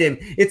explained to him,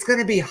 it's going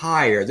to be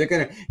higher.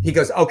 He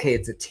goes, okay,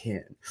 it's a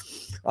 10.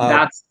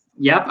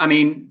 Yep. I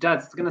mean,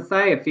 that's going to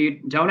say, if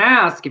you don't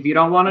ask, if you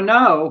don't want to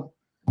know.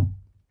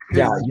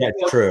 Yeah,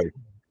 it's true.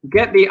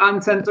 Get the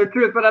uncensored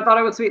truth. But I thought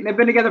it was sweet. And they've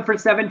been together for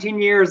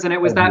 17 years, and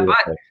it was that much.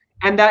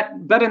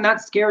 But in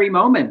that scary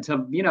moment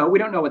of, we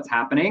don't know what's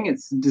happening.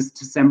 It's just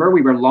December.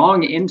 We were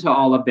long into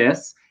all of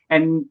this,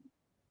 and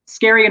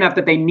scary enough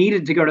that they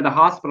needed to go to the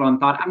hospital and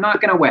thought, I'm not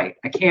going to wait.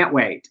 I can't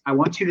wait. I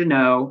want you to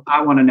know.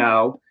 I want to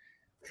know,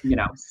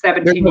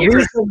 17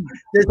 years.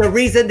 There's a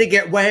reason to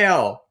get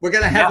well. We're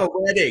going to have a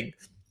wedding.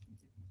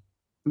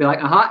 Be like,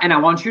 and I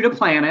want you to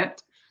plan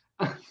it.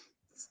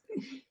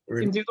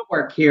 And do the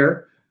work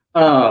here.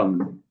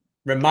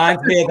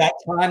 Reminds me of that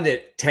time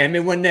that Tammy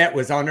Wynette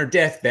was on her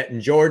deathbed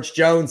and George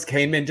Jones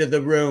came into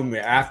the room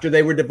after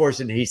they were divorced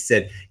and he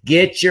said,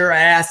 "Get your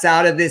ass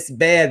out of this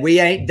bed.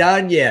 We ain't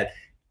done yet."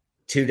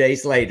 2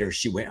 days later,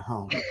 she went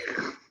home.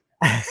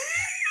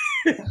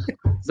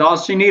 That's all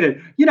she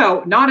needed.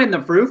 Not in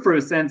the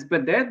frou-frou sense,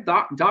 but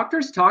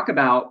doctors talk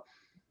about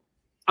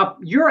a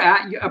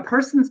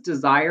person's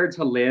desire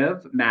to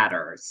live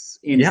matters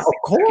in of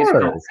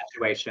course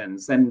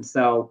situations. And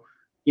so,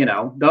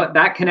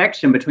 that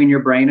connection between your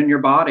brain and your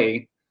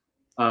body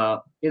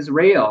is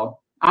real.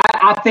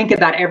 I think of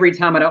that every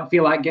time I don't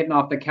feel like getting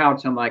off the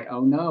couch. I'm like, oh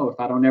no, if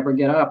I don't ever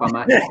get up, I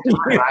might just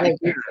die right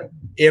here.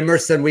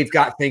 Emerson, we've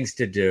got things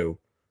to do.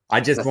 I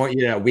just want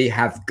you to know, you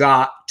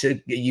got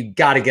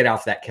to get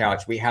off that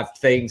couch. We have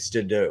things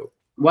to do.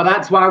 Well,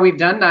 that's why we've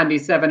done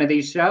 97 of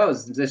these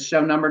shows. This show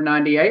number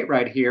 98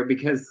 right here,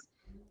 because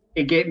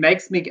it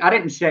makes me, I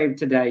didn't shave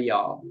today,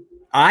 y'all.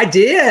 I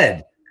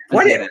did.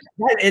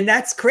 And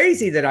that's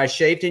crazy that I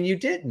shaved and you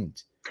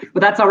didn't. But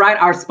that's all right.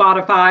 Our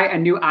Spotify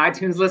and new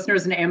iTunes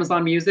listeners and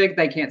Amazon Music,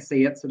 they can't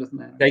see it, so it doesn't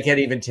matter. They can't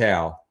even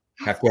tell.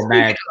 Have to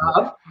imagine.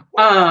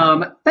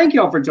 Thank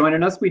you all for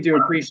joining us. We do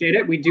appreciate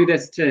it. We do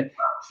this to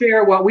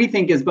share what we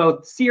think is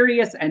both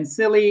serious and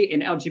silly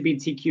in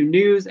LGBTQ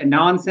news and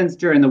nonsense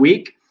during the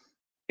week.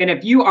 And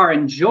if you are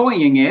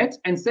enjoying it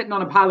and sitting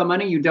on a pile of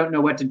money you don't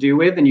know what to do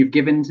with, and you've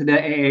given to the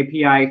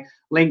AAPI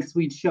links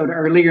we showed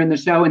earlier in the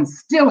show and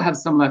still have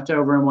some left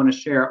over and want to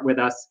share it with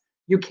us,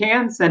 you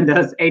can send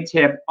us a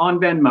tip on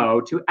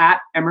Venmo to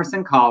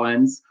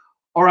 @EmersonCollins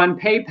or on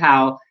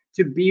PayPal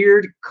to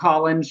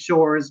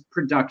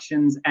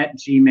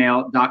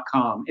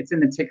beardcollinshoresproductions@gmail.com. It's in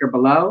the ticker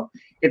below.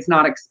 It's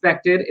not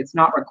expected. It's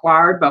not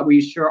required, but we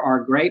sure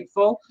are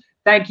grateful.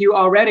 Thank you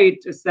already,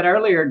 as said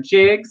earlier,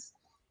 Jigs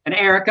and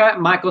Erica,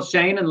 Michael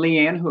Shane, and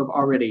Leanne, who have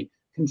already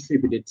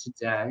contributed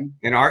today.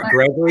 And Art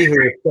Gregory, who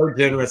was so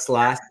generous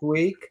last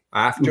week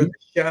after the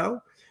show.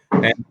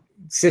 And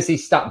Sissy,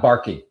 stop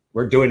barking.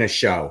 We're doing a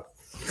show.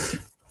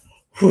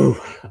 Whew.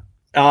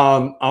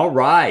 All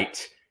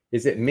right.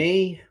 Is it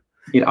me?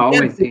 It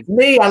always is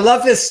me. I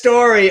love this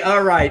story.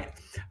 All right.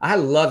 I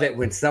love it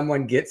when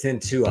someone gets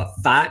into a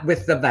fight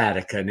with the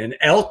Vatican, and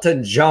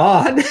Elton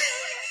John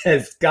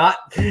he's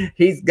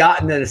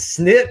gotten in a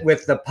snit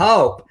with the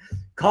Pope,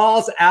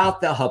 calls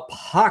out the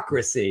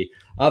hypocrisy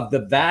of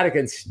the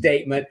Vatican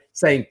statement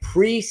saying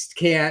priests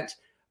can't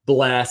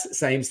bless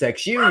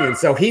same-sex unions.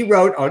 So he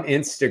wrote on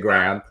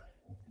Instagram,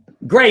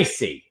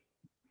 Gracie.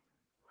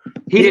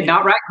 He did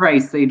not write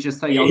Gracie, just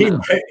so you know.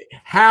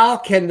 How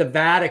can the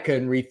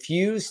Vatican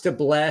refuse to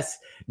bless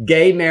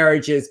gay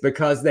marriages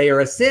because they are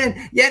a sin,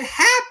 yet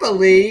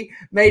happily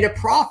made a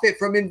profit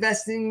from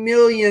investing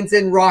millions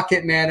in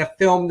Rocket Man, a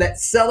film that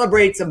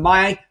celebrates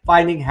my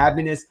finding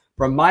happiness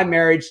from my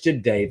marriage to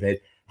David?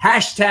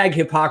 Hashtag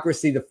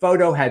hypocrisy. The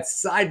photo had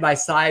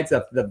side-by-sides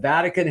of the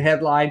Vatican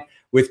headline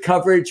with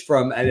coverage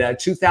from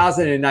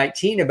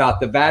 2019 about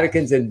the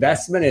Vatican's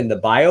investment in the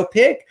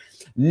biopic.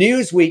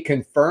 Newsweek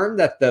confirmed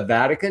that the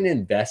Vatican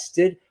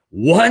invested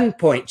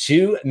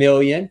 $1.2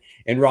 million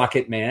in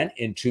Rocket Man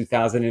in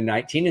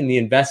 2019, and the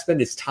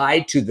investment is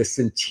tied to the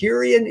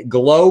Centurion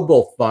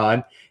Global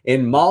Fund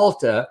in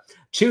Malta,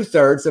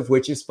 2/3 of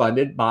which is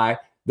funded by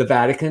the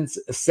Vatican's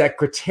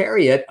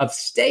Secretariat of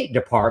State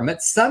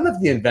Department. Some of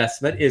the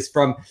investment is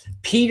from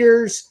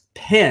Peter's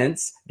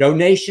Pence,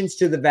 donations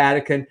to the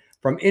Vatican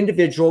from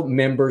individual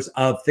members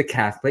of the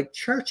Catholic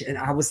Church. And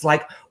I was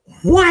like,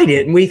 why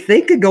didn't we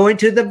think of going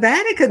to the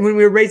Vatican when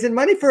we were raising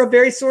money for a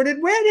very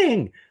sordid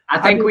wedding? I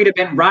think we'd have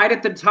been right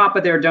at the top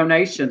of their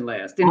donation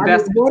list.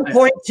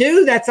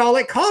 1.2, that's all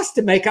it cost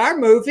to make our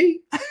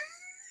movie.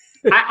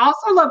 I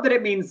also love that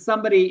it means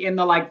somebody in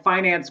the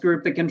finance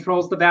group that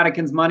controls the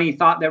Vatican's money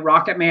thought that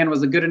Rocket Man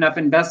was a good enough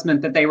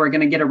investment that they were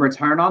going to get a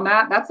return on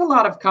that. That's a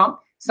lot of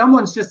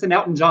someone's just an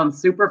Elton John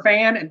super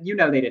fan, and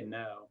they didn't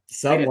know.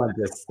 Someone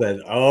just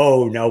said,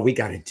 oh, no, we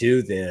got to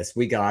do this.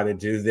 We got to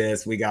do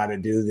this. We got to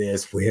do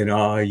this. When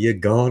are you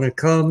going to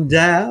come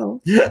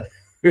down?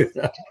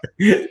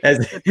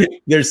 As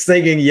they're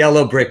singing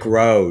Yellow Brick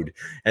Road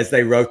as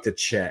they wrote the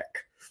check.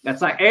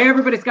 That's like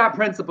everybody's got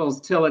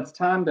principles till it's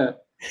time to.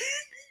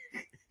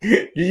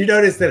 Did you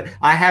notice that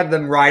I have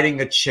them writing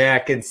a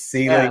check and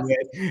sealing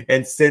it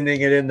and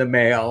sending it in the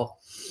mail?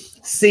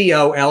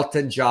 CO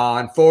Elton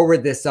John,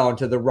 forward this on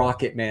to the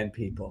Rocket Man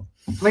people.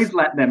 Please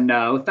let them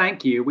know.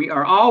 Thank you. We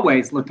are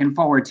always looking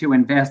forward to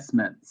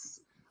investments.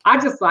 I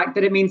just like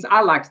that it means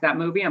I liked that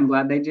movie. I'm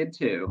glad they did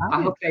too.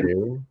 I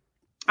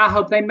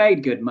hope they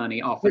made good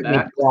money off of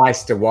that.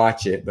 Twice to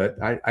watch it, but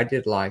I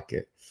did like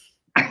it.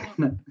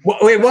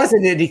 Well, it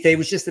wasn't anything. It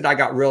was just that I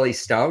got really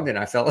stoned and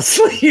I fell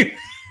asleep.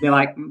 They're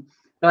like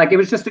it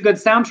was just a good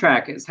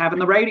soundtrack. It's having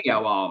the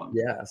radio on.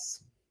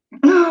 Yes.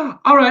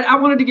 All right. I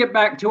wanted to get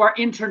back to our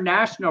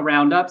international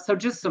roundup. So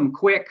just some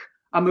quick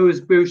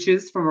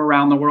amuse-bouches from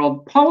around the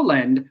world.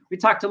 Poland, we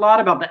talked a lot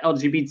about the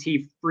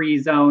LGBT-free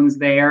zones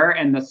there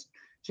and the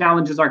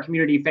challenges our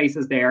community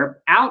faces there.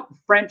 Out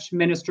French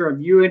Minister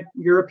of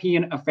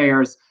European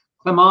Affairs,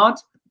 Clement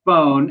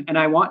Beaune, and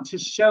I want to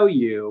show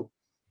you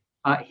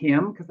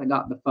him, because I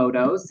got the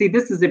photos. See,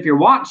 this is if you're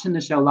watching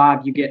the show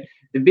live, you get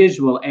the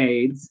visual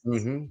aids.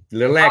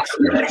 Little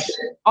extra.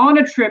 On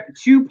a trip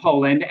to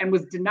Poland and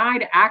was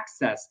denied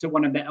access to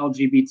one of the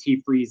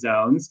LGBT-free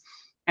zones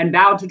and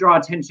vowed to draw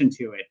attention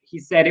to it. He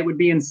said, "It would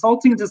be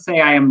insulting to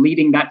say I am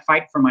leading that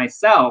fight for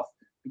myself,"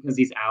 because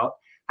he's out.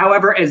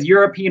 "However, as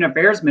European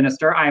Affairs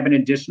Minister, I have an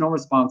additional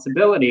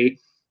responsibility.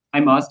 I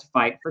must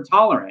fight for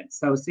tolerance."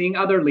 So seeing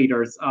other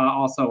leaders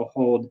also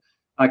hold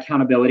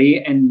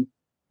accountability, and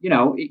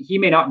he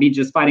may not be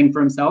just fighting for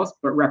himself,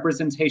 but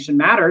representation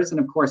matters. And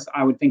of course,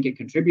 I would think it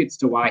contributes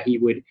to why he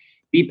would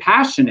be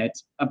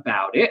passionate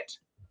about it.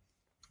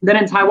 Then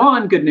in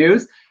Taiwan, good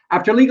news.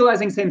 After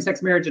legalizing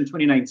same-sex marriage in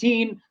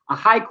 2019, a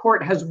high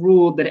court has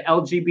ruled that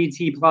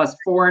LGBT plus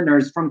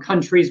foreigners from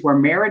countries where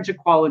marriage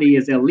equality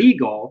is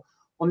illegal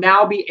will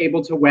now be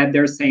able to wed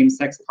their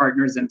same-sex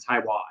partners in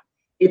Taiwan.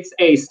 It's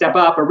a step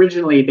up.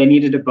 Originally, they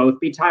needed to both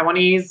be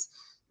Taiwanese.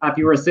 If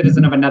you were a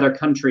citizen of another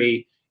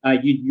country,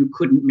 you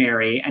couldn't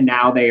marry, and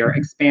now they are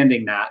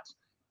expanding that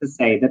to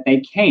say that they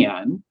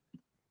can.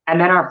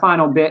 And then our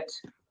final bit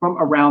from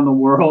around the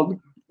world,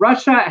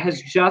 Russia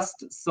has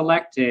just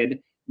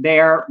selected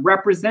their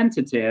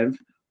representative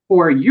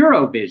for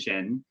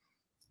Eurovision.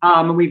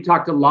 We've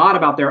talked a lot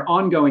about their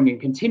ongoing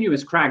and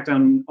continuous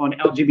crackdown on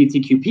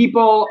LGBTQ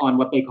people, on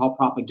what they call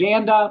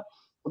propaganda.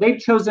 Well, they've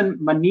chosen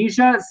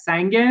Manija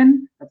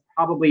Sangin, that's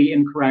probably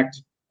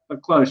incorrect,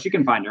 but close, you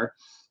can find her,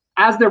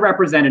 as their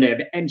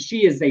representative. And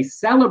she is a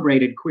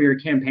celebrated queer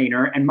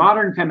campaigner and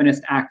modern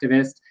feminist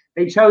activist.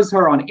 They chose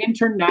her on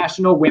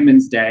International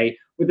Women's Day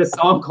with a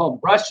song called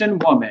Russian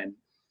Woman,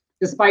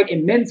 despite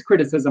immense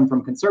criticism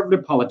from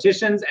conservative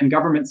politicians and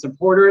government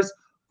supporters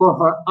for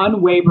her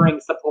unwavering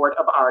support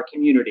of our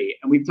community.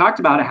 And we've talked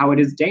about how it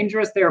is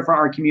dangerous there for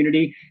our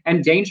community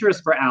and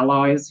dangerous for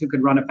allies who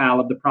could run afoul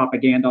of the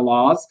propaganda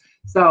laws.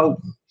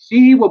 So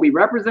she will be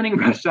representing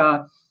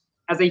Russia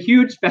as a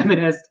huge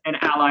feminist and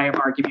ally of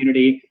our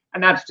community.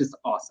 And that's just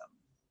awesome.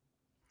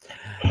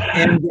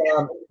 And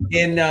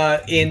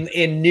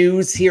in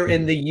news here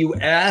in the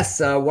U.S.,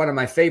 one of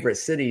my favorite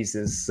cities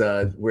is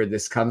where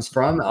this comes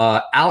from.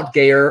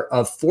 Outgayer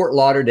of Fort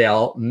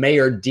Lauderdale,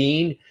 Mayor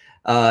Dean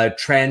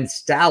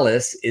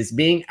Transtalis is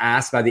being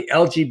asked by the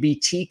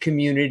LGBT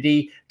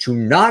community to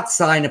not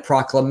sign a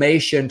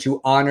proclamation to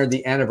honor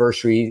the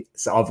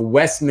anniversaries of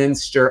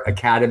Westminster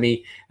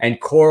Academy and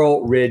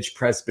Coral Ridge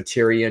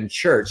Presbyterian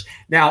Church.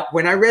 Now,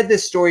 when I read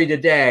this story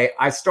today,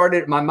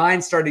 my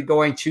mind started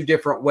going two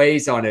different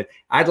ways on it.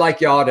 I'd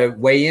like y'all to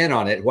weigh in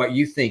on it, what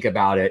you think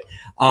about it.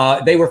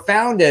 They were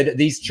founded,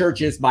 these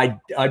churches, by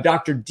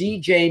Dr. D.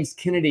 James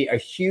Kennedy, a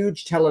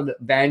huge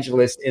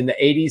televangelist in the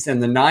 80s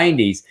and the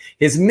 90s.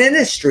 His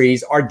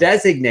ministries are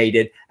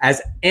designated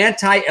as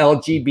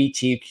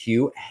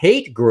anti-LGBTQ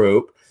hate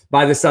group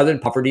by the Southern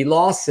Poverty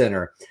Law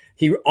Center.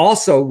 He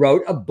also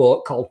wrote a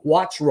book called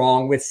What's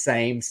Wrong with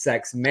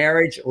Same-Sex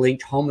Marriage,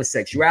 linked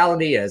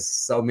homosexuality, as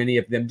so many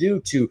of them do,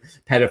 to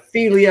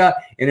pedophilia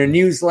in a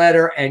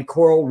newsletter. And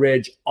Coral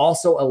Ridge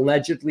also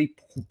allegedly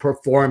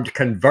performed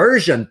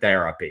conversion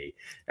therapy.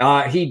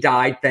 He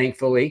died,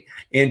 thankfully,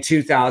 in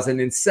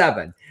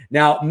 2007.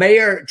 Now,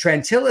 Mayor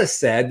Trantilis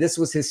said, this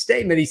was his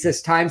statement, he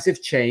says, times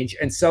have changed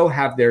and so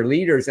have their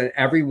leaders, and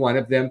every one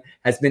of them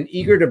has been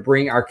eager to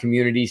bring our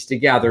communities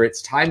together.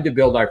 It's time to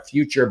build our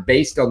future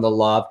based on the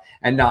love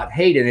and not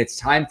hate, and it's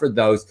time for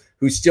those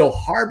who still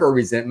harbor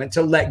resentment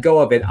to let go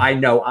of it. I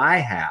know I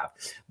have.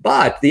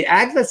 But the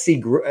advocacy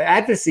group,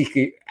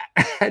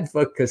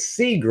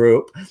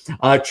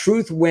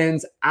 Truth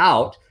Wins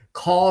Out,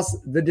 calls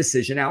the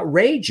decision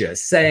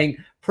outrageous, saying,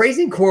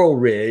 praising Coral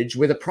Ridge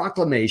with a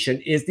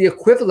proclamation is the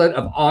equivalent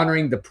of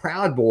honoring the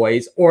Proud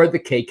Boys or the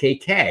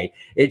KKK.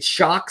 It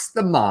shocks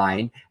the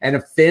mind and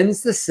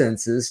offends the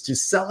senses to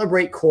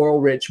celebrate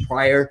Coral Ridge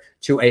prior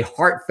to a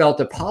heartfelt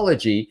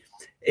apology.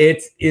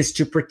 It is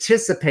to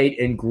participate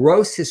in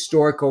gross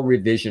historical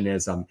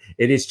revisionism.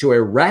 It is to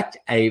erect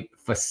a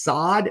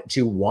facade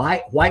to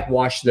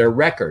whitewash their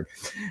record.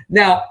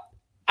 Now,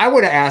 I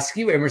want to ask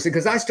you, Emerson,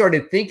 because I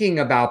started thinking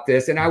about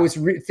this, and I was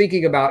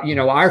thinking about,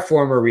 our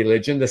former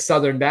religion, the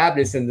Southern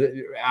Baptists,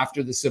 and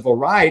after the civil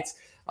rights,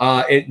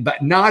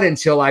 but not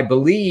until I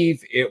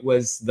believe it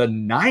was the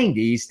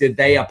 90s did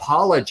they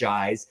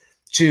apologize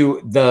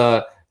to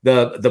the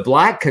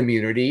Black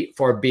community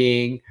for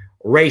being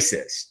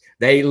racist.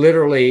 They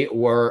literally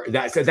were.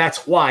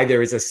 That's why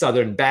there is a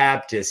Southern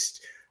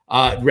Baptist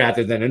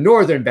rather than a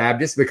Northern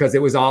Baptist, because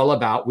it was all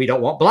about we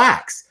don't want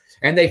Blacks,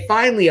 and they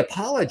finally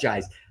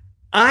apologized.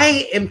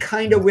 I am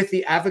kind of with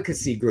the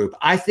advocacy group.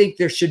 I think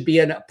there should be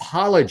an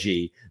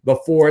apology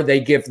before they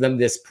give them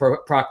this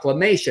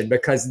proclamation,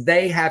 because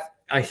they have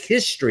a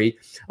history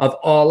of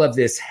all of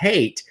this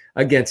hate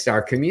against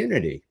our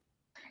community.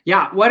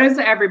 Yeah. What does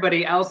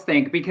everybody else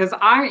think? Because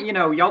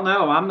y'all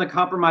know I'm the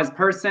compromised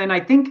person.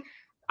 I think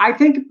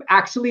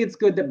actually it's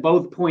good that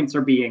both points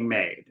are being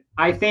made.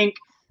 I think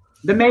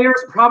the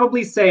mayor's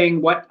probably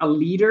saying what a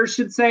leader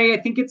should say.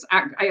 I think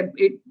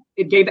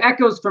it gave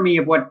echoes for me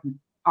of what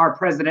our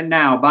president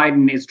now,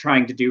 Biden, is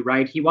trying to do,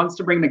 right? He wants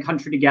to bring the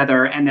country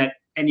together, and that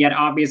And yet,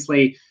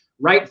 obviously,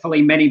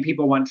 rightfully, many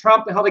people want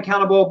Trump held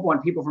accountable,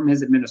 want people from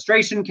his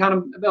administration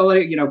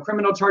accountability,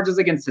 criminal charges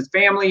against his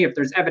family, if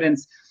there's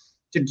evidence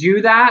to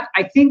do that.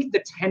 I think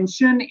the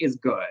tension is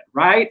good,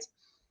 right?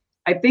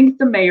 I think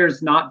the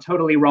mayor's not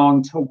totally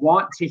wrong to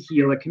want to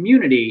heal a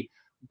community,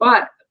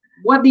 but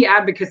what the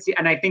advocacy,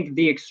 and I think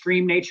the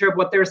extreme nature of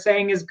what they're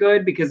saying is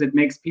good because it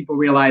makes people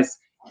realize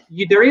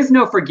there is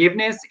no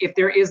forgiveness if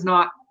there is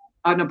not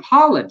an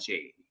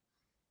apology.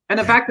 And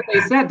the fact that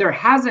they said there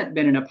hasn't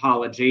been an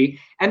apology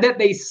and that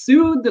they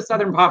sued the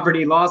Southern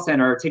Poverty Law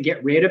Center to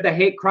get rid of the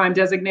hate crime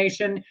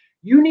designation,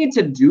 you need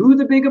to do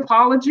the big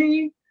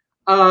apology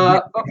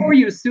before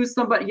you sue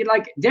somebody. You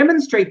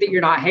demonstrate that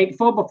you're not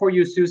hateful before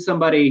you sue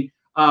somebody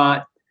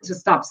to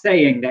stop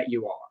saying that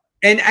you are.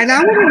 And I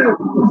want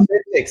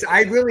to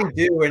I really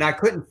do, and I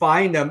couldn't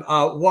find them.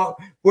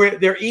 Where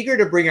they're eager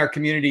to bring our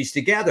communities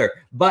together,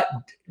 but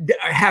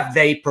have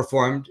they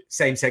performed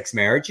same-sex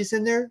marriages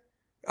in their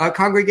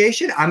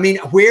congregation? I mean,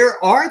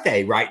 where are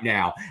they right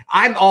now?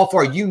 I'm all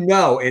for,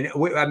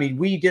 and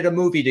we did a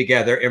movie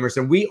together,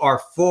 Emerson. We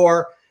are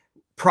for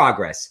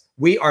progress.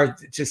 We are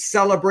to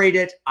celebrate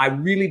it. I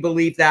really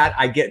believe that.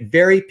 I get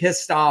very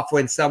pissed off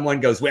when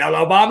someone goes, well,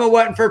 Obama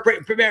wasn't for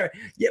marriage.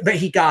 Yeah, but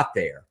he got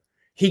there.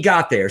 He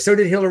got there. So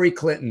did Hillary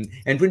Clinton.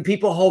 And when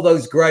people hold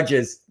those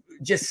grudges,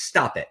 just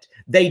stop it.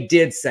 They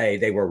did say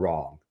they were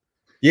wrong.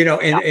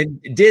 And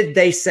did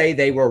they say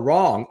they were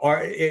wrong?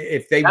 Or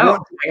if they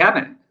weren't, they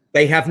haven't.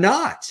 They have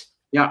not.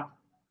 Yeah.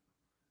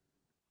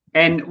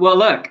 And well,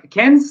 look,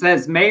 Ken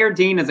says Mayor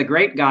Dean is a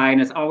great guy and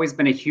has always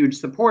been a huge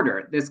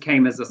supporter. This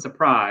came as a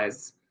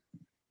surprise.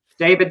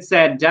 David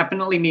said,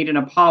 definitely need an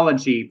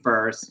apology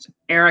first.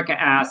 Erica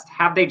asked,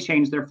 have they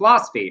changed their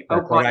philosophy?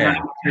 Oakland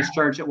Baptist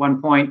Church at one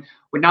point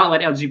would not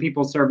let LGBT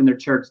people serve in their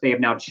church. They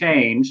have now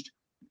changed.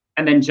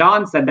 And then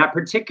John said that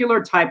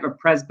particular type of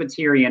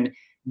Presbyterian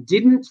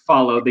didn't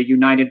follow the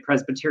United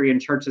Presbyterian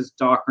Church's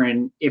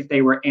doctrine if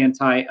they were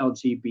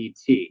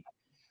anti-LGBT.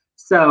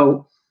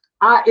 So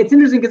it's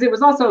interesting because it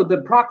was also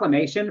the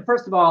proclamation.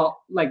 First of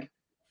all,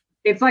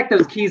 it's like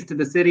those keys to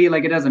the city.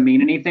 It doesn't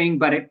mean anything,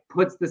 but it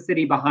puts the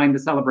city behind the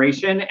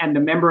celebration. And the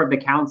member of the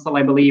council,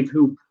 I believe,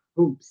 who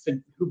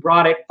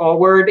brought it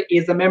forward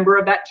is a member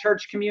of that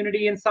church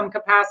community in some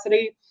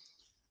capacity.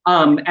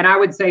 And I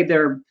would say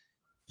the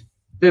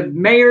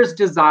mayor's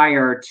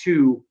desire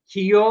to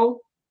heal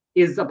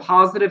is a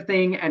positive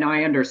thing, and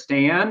I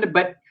understand,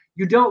 but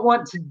you don't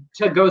want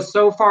to go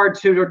so far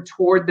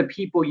toward the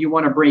people you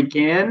want to break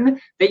in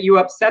that you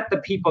upset the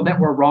people that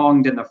were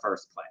wronged in the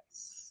first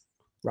place.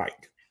 Right.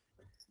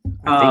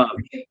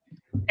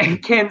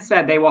 And Ken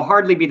said they will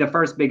hardly be the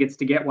first bigots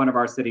to get one of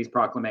our city's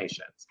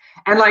proclamations.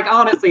 And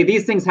honestly,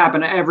 these things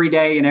happen every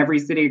day in every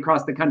city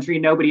across the country.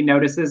 Nobody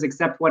notices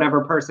except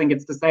whatever person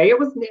gets to say. It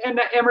was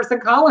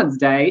Emerson Collins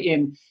Day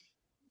in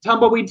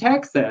Tumbleweed,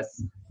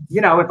 Texas.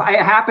 If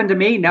it happened to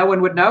me, no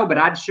one would know, but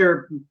I'd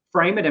sure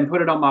frame it and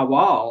put it on my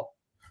wall.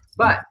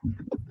 But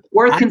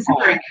worth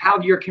considering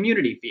how your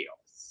community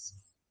feels.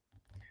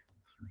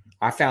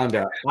 I found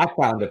a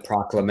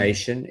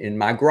proclamation in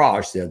my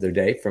garage the other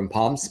day from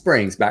Palm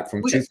Springs back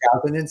from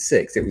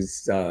 2006. It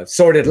was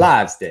Sorted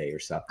Lives Day or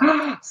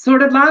something.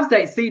 Sorted Lives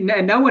Day. See,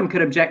 no one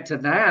could object to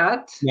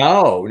that.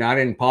 No, not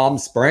in Palm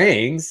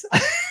Springs.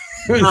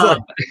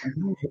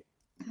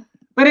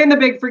 But in the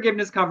big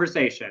forgiveness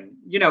conversation,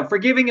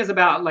 forgiving is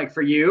about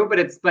for you,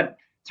 but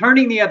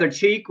turning the other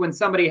cheek when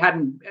somebody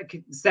hadn't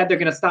said they're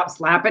going to stop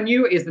slapping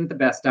you isn't the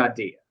best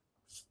idea.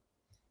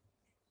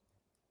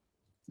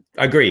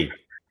 Agreed.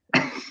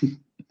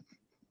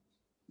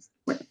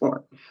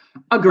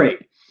 Agreed.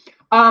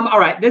 All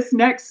right. This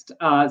next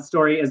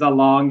story is a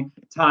long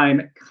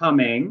time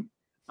coming.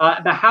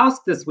 The House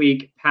this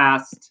week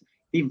passed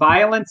the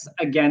Violence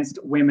Against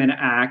Women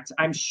Act.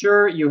 I'm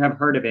sure you have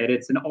heard of it.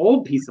 It's an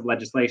old piece of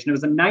legislation. It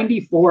was a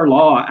 94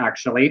 law,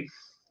 actually,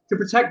 to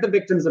protect the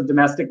victims of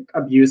domestic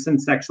abuse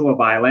and sexual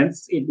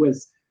violence. It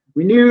was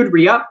renewed,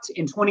 re-upped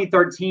in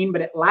 2013,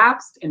 but it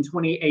lapsed in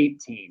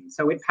 2018.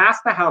 So it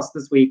passed the House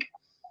this week,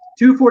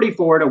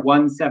 244 to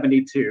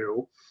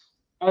 172.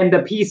 And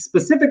the piece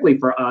specifically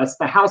for us,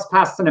 the House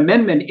passed an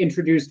amendment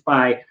introduced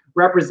by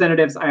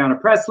Representatives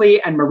Ayanna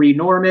Pressley and Marie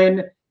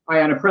Norman.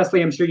 Ayanna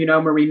Pressley, I'm sure you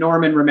know. Marie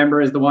Norman,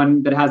 remember, is the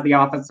one that has the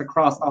office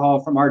across the hall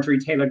from Marjorie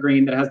Taylor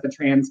Greene that has the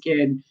trans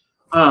kid.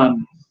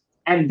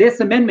 And this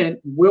amendment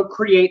will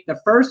create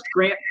the first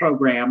grant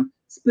program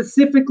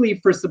specifically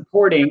for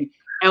supporting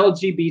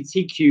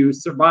LGBTQ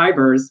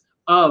survivors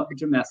of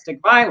domestic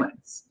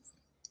violence,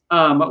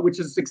 which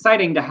is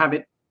exciting to have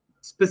it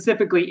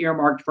specifically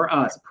earmarked for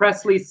us.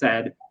 Pressley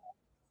said,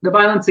 the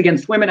Violence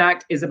Against Women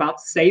Act is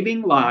about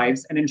saving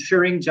lives and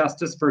ensuring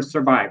justice for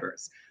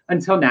survivors.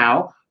 Until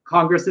now,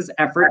 Congress's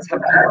efforts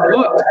have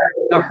overlooked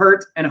the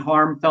hurt and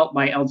harm felt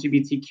by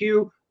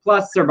LGBTQ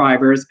plus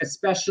survivors,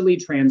 especially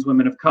trans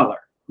women of color.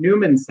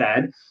 Newman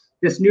said,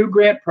 this new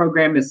grant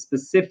program is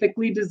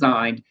specifically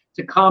designed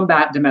to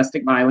combat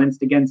domestic violence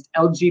against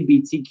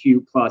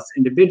LGBTQ plus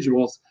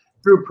individuals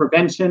through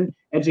prevention,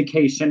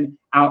 education,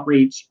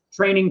 outreach,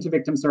 training to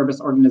victim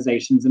service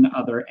organizations and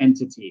other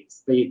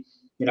entities. The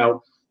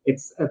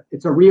It's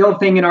a real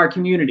thing in our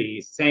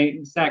community.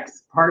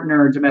 Same-sex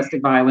partner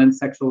domestic violence,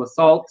 sexual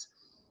assault,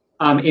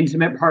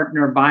 intimate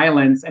partner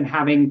violence, and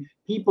having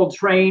people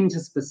trained to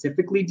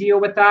specifically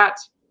deal with that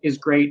is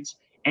great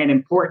and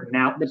important.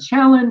 Now, the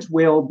challenge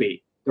will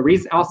be, the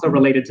reason also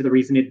related to the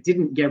reason it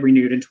didn't get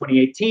renewed in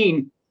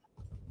 2018,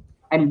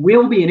 and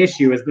will be an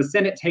issue as the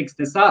Senate takes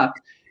this up,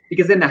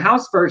 because in the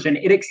House version,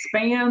 it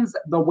expands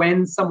the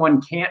when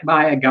someone can't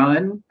buy a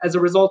gun as a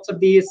result of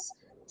these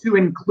to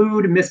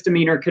include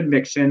misdemeanor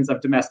convictions of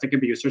domestic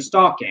abuse or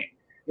stalking.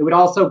 It would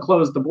also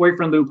close the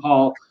boyfriend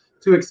loophole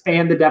to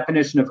expand the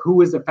definition of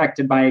who is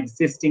affected by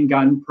existing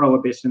gun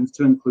prohibitions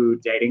to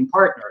include dating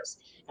partners.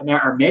 And there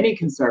are many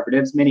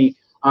conservatives, many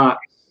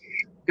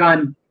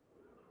gun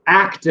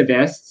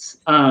activists,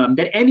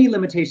 that any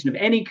limitation of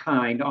any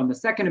kind on the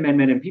Second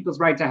Amendment and people's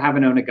right to have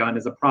and own a gun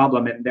is a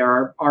problem. And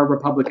there are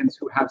Republicans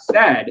who have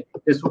said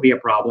this will be a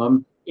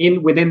problem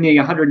within the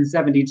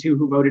 172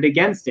 who voted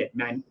against it.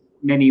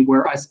 Many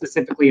were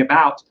specifically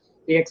about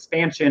the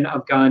expansion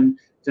of gun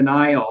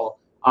denial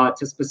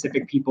to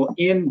specific people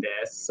in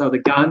this. So the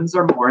guns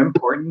are more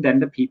important than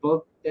the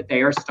people that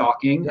they are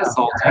stalking,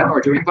 assaulting,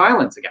 or doing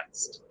violence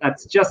against.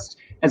 That's just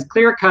as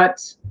clear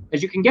cut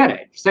as you can get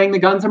it. Saying the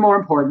guns are more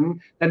important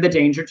than the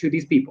danger to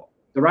these people.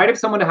 The right of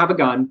someone to have a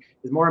gun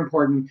is more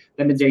important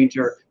than the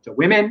danger to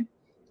women.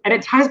 And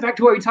it ties back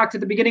to what we talked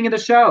at the beginning of the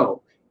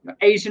show.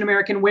 Asian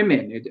American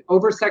women,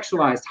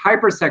 over-sexualized,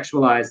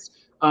 hyper-sexualized,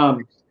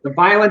 the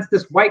violence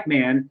this white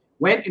man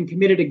went and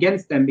committed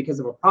against them because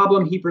of a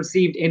problem he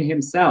perceived in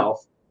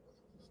himself.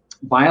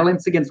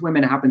 Violence against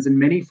women happens in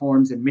many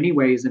forms, in many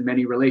ways, in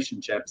many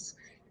relationships.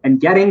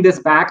 And getting this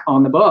back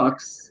on the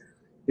books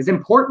is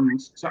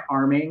important to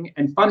arming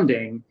and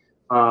funding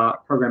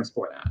programs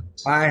for that.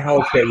 I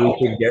hope that we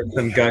can get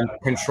some gun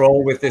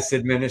control with this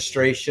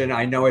administration.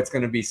 I know it's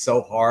going to be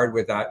so hard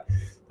with that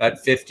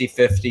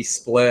 50-50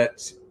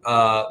 split,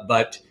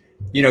 but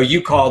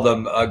you call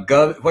them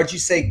what'd you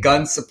say,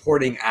 gun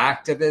supporting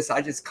activists?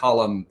 I just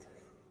call them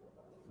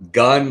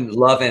gun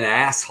loving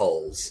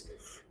assholes.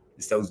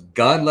 It's those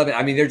gun loving.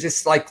 I mean, they're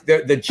just like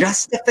the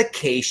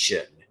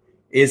justification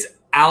is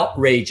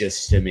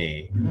outrageous to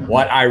me.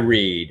 What I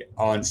read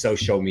on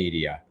social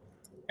media,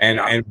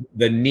 and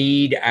the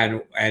need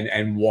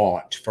and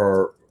want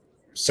for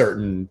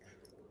certain,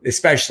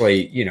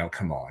 especially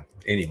come on.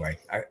 Anyway,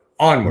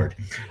 onward.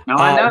 No,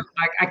 I know.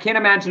 I can't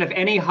imagine if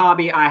any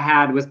hobby I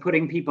had was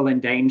putting people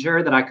in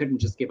danger that I couldn't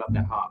just give up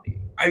that hobby.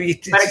 I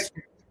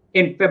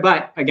mean,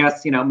 but I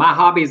guess my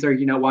hobbies are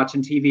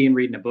watching TV and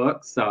reading a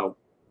book, so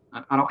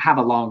I don't have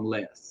a long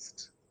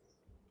list.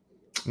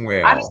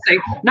 Well, I just say,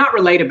 not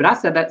related, but I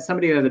said that to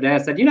somebody the other day. I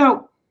said, I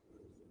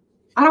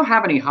don't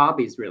have any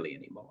hobbies really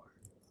anymore.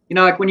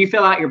 Like when you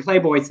fill out your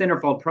Playboy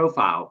centerfold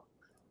profile,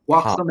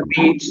 walks on the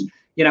beach,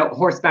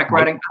 horseback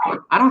riding.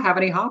 I don't have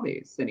any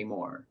hobbies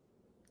anymore.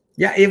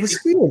 Yeah, it was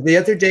weird. The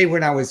other day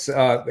when I was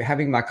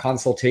having my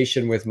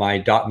consultation with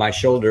my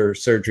shoulder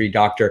surgery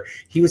doctor,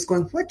 he was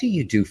going, "What do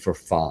you do for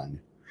fun?"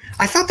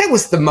 I thought that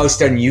was the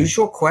most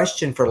unusual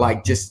question for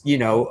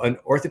an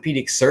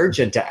orthopedic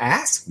surgeon to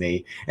ask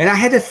me. And I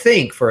had to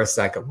think for a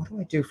second, what do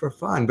I do for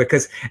fun?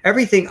 Because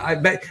everything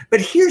but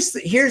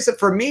here's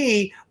for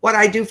me, what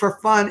I do for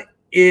fun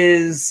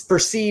is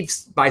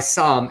perceived by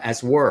some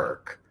as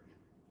work.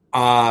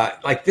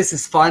 Like this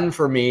is fun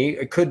for me.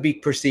 It could be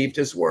perceived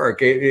as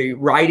work.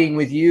 Writing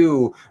with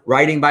you,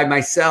 writing by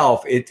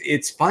myself,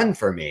 it's fun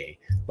for me.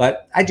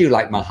 But I do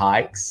like my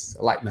hikes.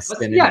 I like my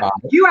spinning bike.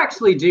 You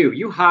actually do.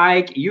 You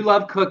hike. You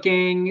love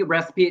cooking,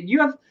 recipe. You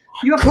have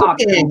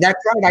cooking. That's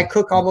right. I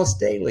cook almost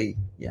daily.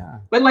 Yeah.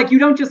 But you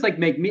don't just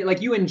make me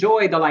you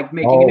enjoy the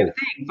making a new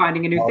thing,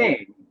 finding a new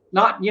thing.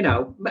 Not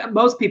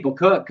most people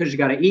cook because you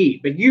got to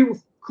eat, but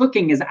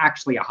cooking is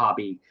actually a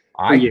hobby.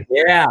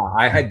 Yeah,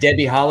 I had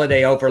Debbie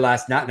Holiday over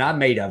last night, and I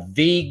made a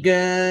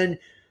vegan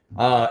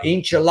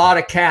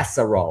enchilada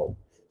casserole.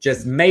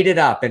 Just made it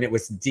up, and it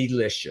was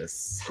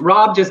delicious.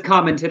 Rob just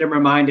commented and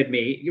reminded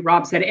me.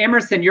 Rob said,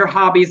 "Emerson, your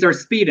hobbies are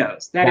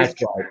Speedos." That's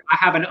true. Right. I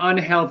have an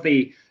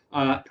unhealthy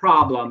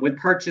problem with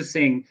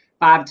purchasing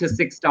 $5 to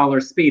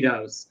 $6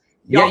 Speedos.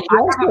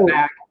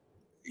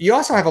 You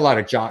also have a lot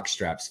of jock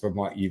straps, from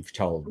what you've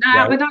told.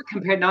 Nah, right?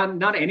 But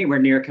not anywhere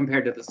near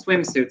compared to the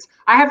swimsuits.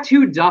 I have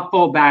 2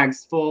 duffel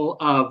bags full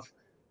of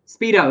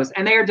Speedos,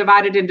 and they are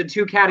divided into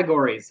 2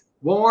 categories: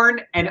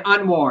 worn and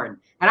unworn.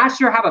 And I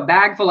sure have a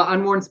bag full of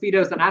unworn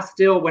Speedos, and I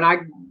still, one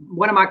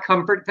of my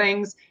comfort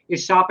things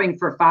is shopping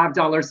for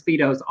 $5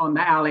 Speedos on the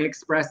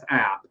AliExpress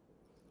app.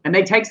 And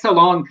they take so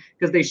long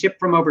because they ship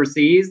from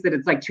overseas that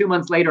it's 2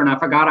 months later and I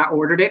forgot I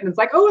ordered it. And it's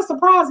a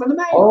surprise in the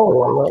mail.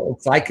 Oh,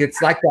 it's like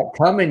that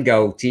come and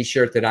go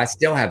t-shirt that I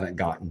still haven't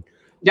gotten.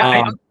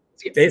 Yeah.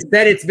 They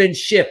said it's been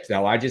shipped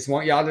though. I just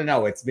want y'all to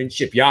know it's been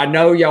shipped. Y'all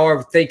know y'all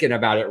are thinking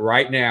about it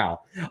right now.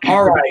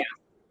 All right.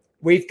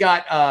 We've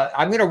got,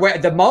 I'm going to wear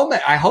the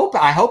moment. I hope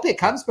it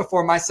comes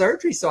before my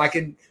surgery so I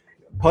can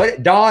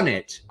don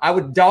it. I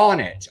would don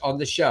it on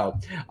the show.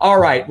 All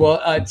right. Well,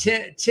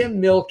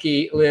 Tim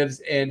Milkey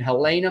lives in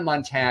Helena,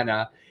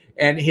 Montana,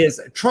 and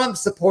his Trump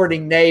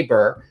supporting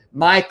neighbor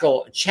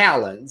Michael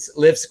Challens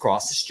lives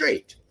across the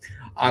street.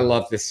 I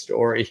love this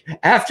story.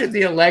 After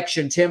the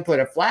election, Tim put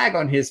a flag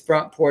on his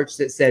front porch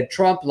that said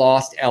Trump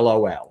lost,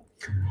 LOL.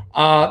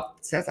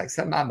 Sounds like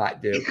something I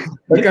might do.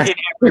 Because in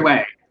every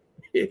way.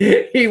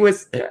 He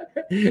was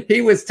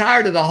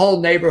tired of the whole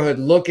neighborhood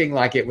looking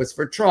like it was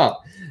for Trump.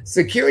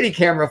 Security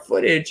camera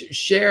footage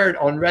shared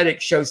on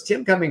Reddit shows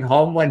Tim coming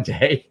home one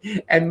day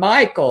and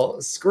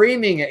Michael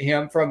screaming at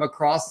him from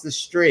across the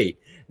street.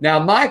 Now,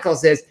 Michael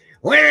says,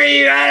 "When are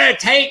you going to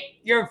take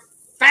your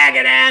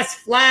faggot ass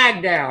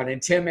flag down?"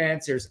 And Tim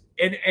answers,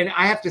 and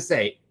I have to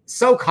say,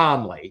 so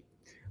calmly,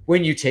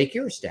 "When you take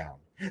yours down.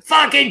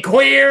 Fucking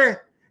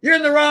queer! You're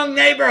in the wrong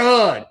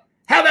neighborhood.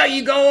 How about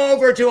you go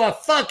over to a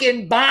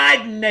fucking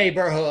Biden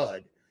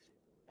neighborhood?"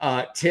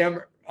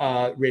 Tim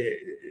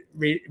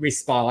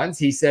responds.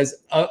 He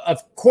says,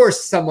 "Of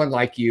course someone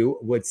like you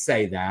would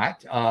say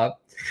that."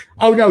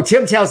 Oh, no,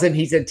 Tim tells him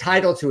he's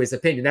entitled to his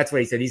opinion. That's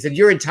what he said. He said,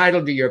 "You're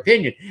entitled to your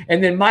opinion."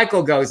 And then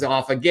Michael goes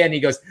off again.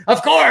 He goes,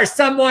 "Of course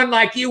someone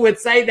like you would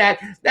say that.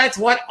 That's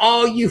what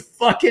all you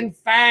fucking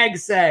fags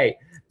say."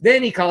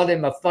 Then he called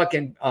him a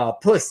fucking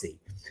pussy.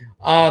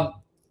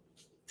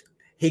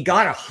 He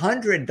got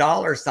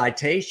 $100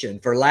 citation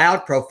for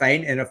loud,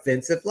 profane, and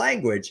offensive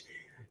language.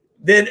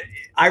 Then,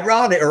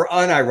 ironic or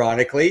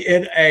unironically,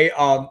 in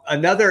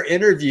another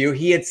interview,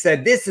 he had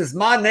said, "This is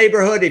my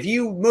neighborhood. If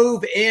you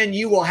move in,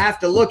 you will have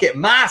to look at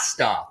my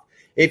stuff.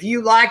 If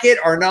you like it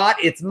or not,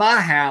 it's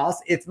my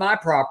house. It's my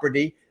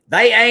property.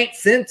 They ain't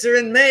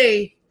censoring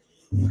me."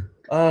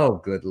 Oh,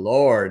 good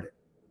Lord.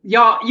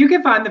 Y'all, you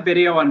can find the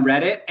video on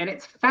Reddit, and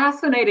it's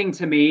fascinating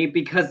to me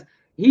because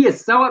he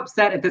is so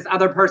upset at this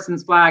other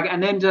person's flag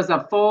and then does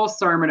a full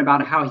sermon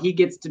about how he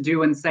gets to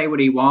do and say what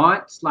he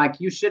wants. Like,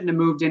 you shouldn't have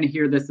moved in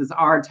here. This is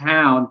our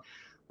town.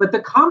 But the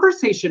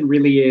conversation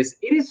really is,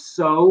 it is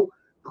so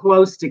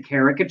close to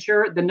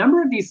caricature. The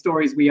number of these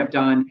stories we have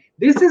done,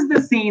 this is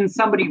the scene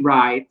somebody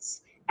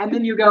writes, and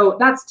then you go,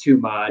 that's too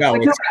much. No,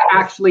 like, nobody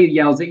actually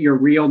yells at your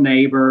real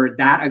neighbor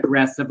that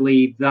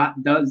aggressively,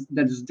 that does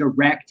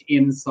direct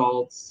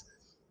insults.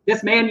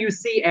 This man you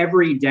see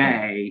every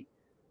day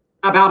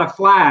about a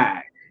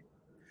flag.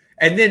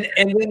 And then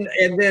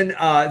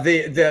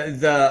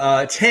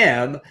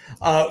Tim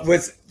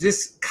was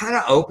just kind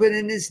of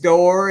opening his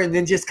door and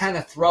then just kind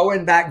of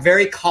throwing back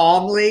very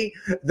calmly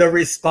the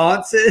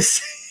responses.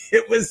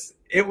 It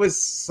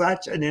was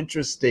such an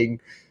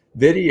interesting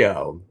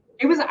video.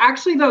 It was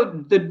actually,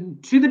 though,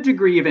 to the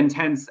degree of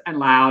intense and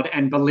loud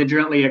and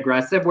belligerently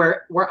aggressive,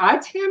 where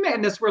Tim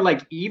and this were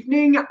like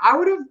evening, I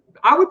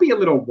would be a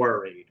little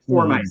worried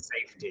for my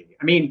safety.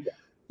 I mean,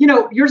 you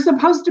know, you're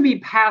supposed to be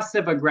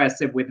passive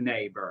aggressive with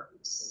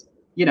neighbors.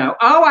 You know,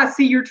 "Oh, I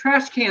see your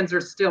trash cans are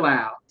still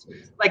out."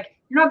 Like,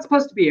 you're not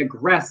supposed to be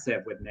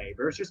aggressive with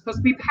neighbors. You're supposed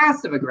to be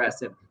passive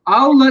aggressive.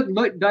 "Oh,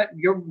 look,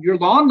 your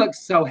lawn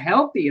looks so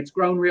healthy. It's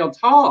grown real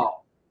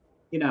tall."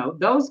 You know,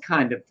 those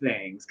kind of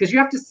things, because you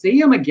have to see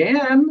them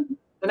again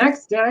the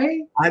next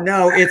day. I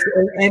know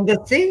and the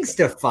things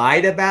to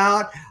fight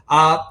about.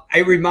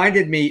 It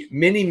reminded me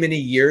many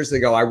years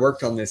ago. I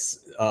worked on this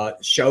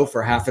show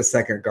for half a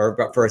second,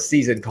 but for a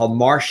season called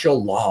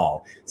Martial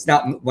Law. It's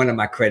not one of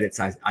my credits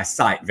I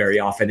cite very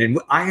often. And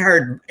I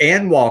heard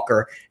Ann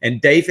Walker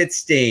and David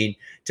Steen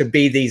to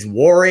be these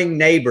warring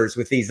neighbors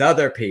with these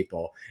other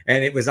people.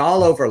 And it was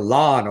all over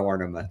lawn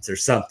ornaments or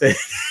something.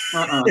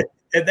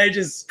 And they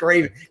just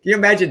scream. Can you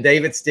imagine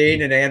David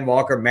Steen and Ann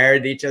Walker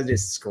married to each other,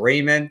 just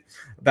screaming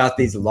about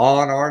these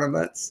lawn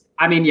ornaments?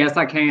 I mean, yes,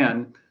 I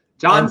can.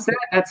 John said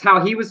that's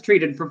how he was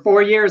treated for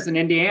 4 years in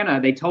Indiana.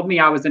 They told me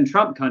I was in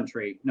Trump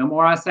country. No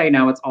more I say,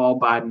 now it's all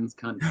Biden's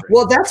country.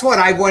 Well, that's what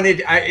I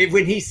wanted.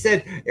 When he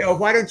said,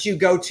 "Why don't you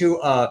go to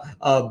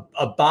a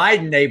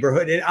Biden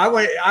neighborhood?" And I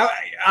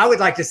would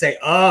like to say,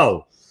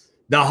 "Oh,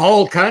 the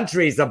whole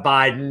country's a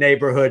Biden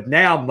neighborhood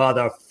now,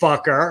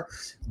 motherfucker."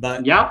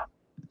 But yep.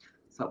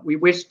 So we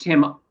wished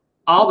him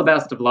all the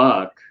best of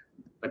luck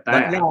with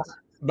that.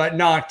 But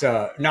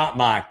not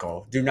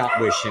Michael. Do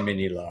not wish him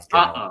any luck.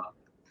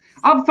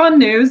 Fun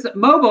news,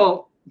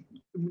 mobile,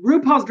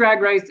 RuPaul's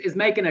Drag Race is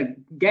making a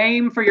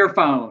game for your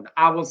phone.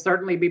 I will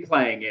certainly be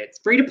playing it. It's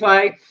free to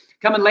play,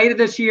 coming later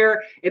this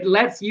year. It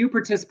lets you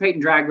participate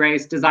in Drag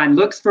Race, design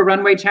looks for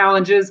runway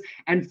challenges,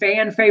 and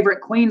fan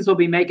favorite queens will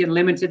be making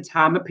limited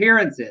time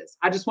appearances.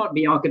 I just want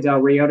Bianca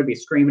Del Rio to be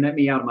screaming at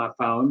me out of my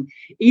phone.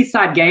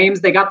 Eastside Games,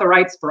 they got the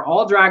rights for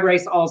all Drag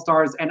Race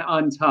All-Stars and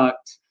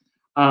Untucked.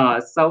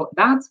 So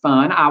that's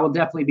fun. I will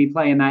definitely be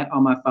playing that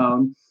on my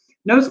phone.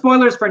 No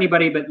spoilers for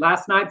anybody, but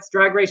last night's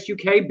Drag Race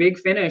UK big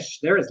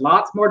finish. There is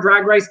lots more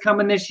Drag Race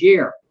coming this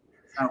year.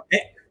 So.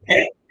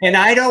 And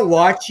I don't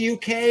watch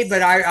UK,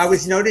 but I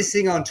was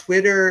noticing on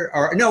Twitter,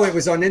 or no, it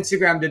was on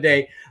Instagram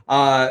today.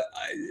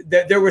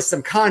 There was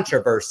some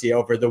controversy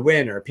over the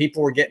winner.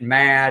 People were getting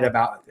mad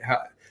about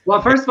how.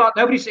 Well, first of all,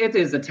 it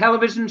is a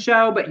television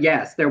show, but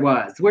yes, there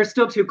was. We're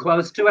still too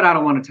close to it. I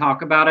don't want to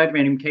talk about it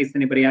in case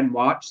anybody hadn't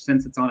watched,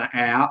 since it's on an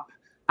app.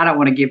 I don't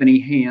want to give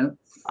any hints.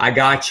 I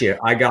got you.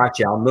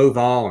 I'll move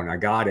on. I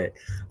got it.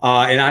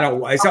 And I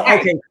don't. So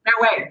okay. Now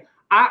wait.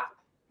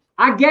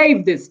 I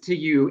gave this to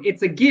you.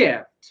 It's a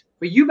gift,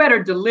 but you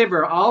better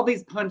deliver all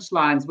these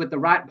punchlines with the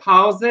right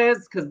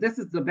pauses because this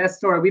is the best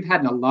story we've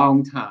had in a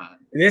long time.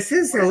 This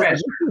is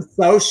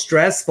so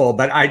stressful,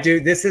 but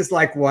this is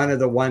like one of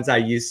the ones I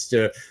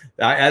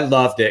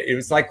loved it. It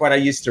was like what I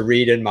used to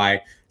read in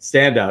my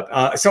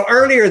stand-up. So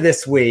earlier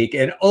this week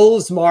in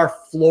Oldsmar,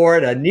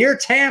 Florida, near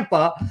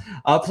Tampa,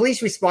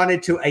 police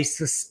responded to a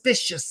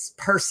suspicious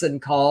person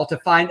call to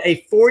find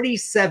a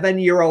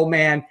 47-year-old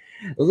man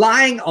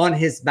lying on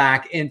his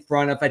back in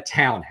front of a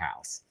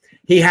townhouse.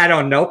 He had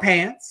on no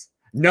pants,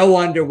 no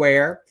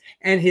underwear,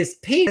 and his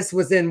penis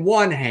was in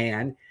one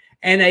hand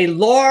and a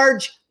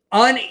large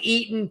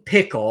uneaten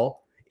pickle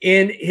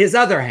in his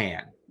other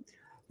hand.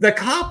 The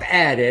cop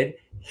added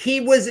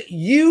he was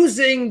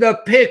using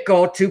the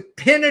pickle to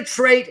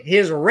penetrate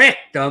his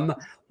rectum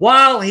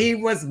while he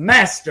was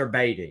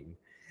masturbating.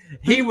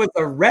 He was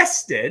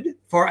arrested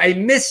for a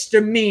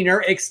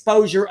misdemeanor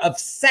exposure of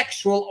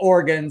sexual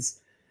organs.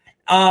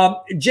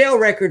 Jail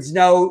records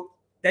note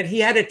that he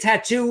had a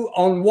tattoo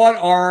on one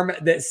arm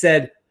that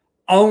said,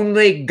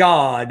 "Only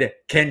God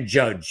can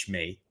judge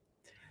me."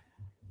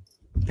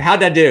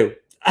 How'd that do?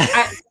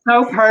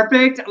 So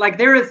perfect. Like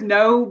there is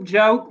no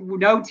joke,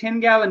 no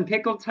 10-gallon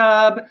pickle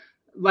tub.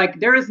 Like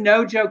there is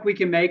no joke we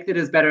can make that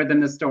is better than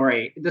the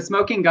story. The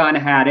smoking gun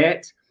had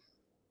it.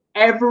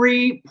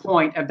 Every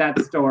point of that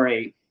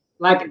story,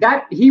 like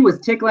that, he was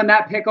tickling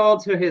that pickle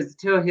till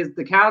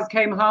the cows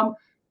came home.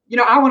 You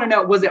know, I want to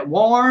know, was it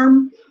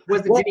warm?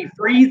 Did he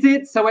freeze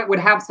it so it would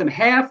have some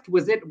heft?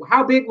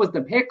 How big was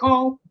the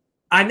pickle?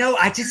 I know.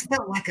 I just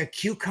felt like a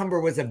cucumber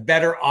was a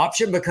better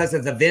option because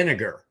of the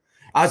vinegar.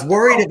 I was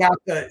worried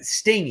about the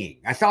stinging.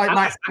 I thought it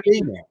might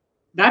sting it.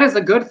 That is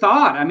a good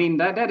thought. I mean,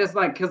 that is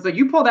like, because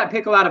you pull that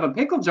pickle out of a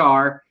pickle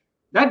jar,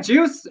 that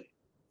juice,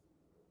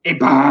 it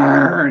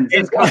burns.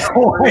 Miss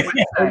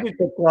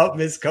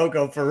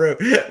Coco Peru.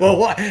 Well,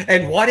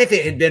 what if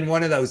it had been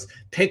one of those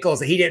pickles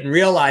that he didn't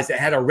realize that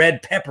had a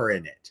red pepper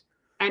in it?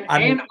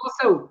 And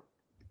also,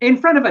 in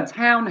front of a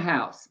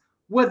townhouse.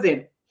 Was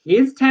it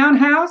his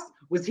townhouse?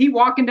 Was he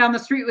walking down the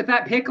street with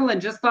that pickle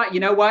and just thought, you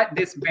know what,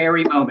 this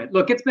very moment?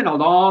 Look, it's been a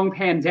long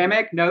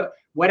pandemic. No,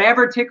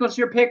 whatever tickles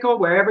your pickle,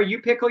 wherever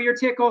you pickle your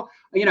tickle,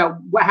 you know,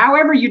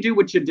 however you do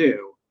what you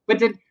do.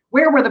 But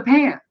where were the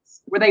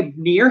pants? Were they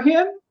near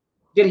him?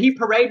 Did he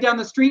parade down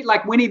the street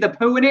like Winnie the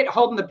Pooh in it,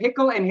 holding the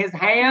pickle in his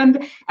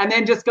hand, and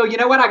then just go, you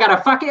know what, I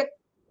gotta fuck it?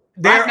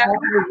 There are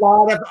a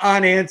lot of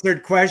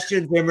unanswered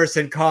questions,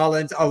 Emerson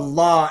Collins. A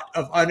lot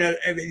of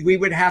we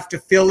would have to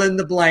fill in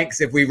the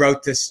blanks if we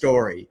wrote this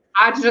story.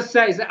 I just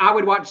say I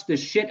would watch the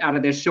shit out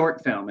of this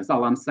short film. Is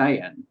all I'm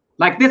saying.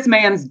 Like this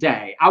man's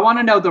day. I want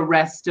to know the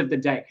rest of the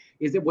day.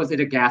 Was it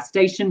a gas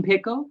station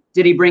pickle?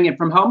 Did he bring it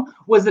from home?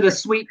 Was it a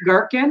sweet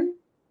gherkin?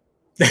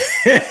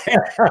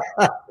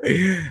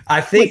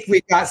 I think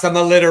we got some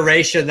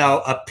alliteration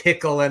though. A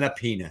pickle and a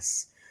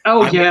penis.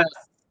 Oh yes.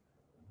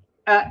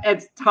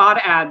 It's Todd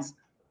adds,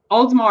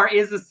 Oldsmar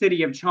is a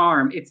city of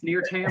charm. It's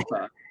near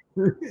Tampa.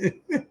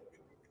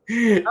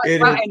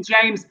 And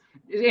James,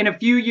 in a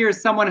few years,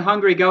 someone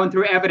hungry going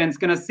through evidence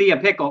going to see a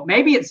pickle.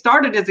 Maybe it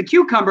started as a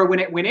cucumber when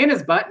it went in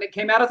his butt and it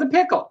came out as a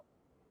pickle.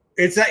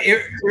 I'm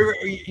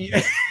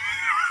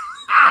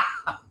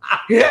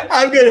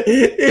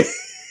gonna.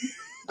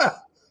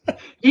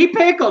 He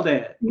pickled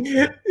it.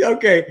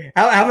 Okay.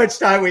 How much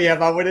time we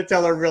have? I want to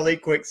tell a really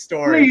quick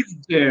story. Please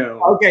do.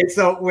 Okay.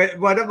 So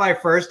one of my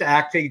first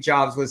acting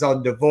jobs was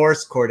on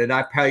divorce court, and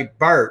I played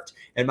Bert.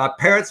 And my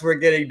parents were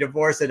getting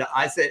divorced, and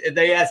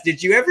they asked,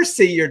 "Did you ever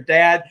see your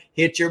dad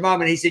hit your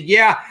mom?" And he said,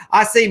 "Yeah,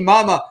 I see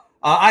Mama.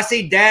 I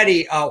see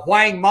Daddy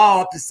whang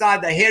Ma up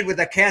beside the head with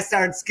a cast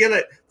iron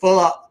skillet full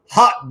of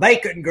hot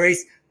bacon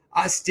grease.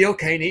 I still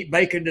can't eat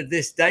bacon to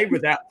this day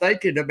without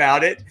thinking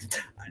about it."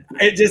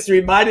 It just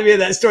reminded me of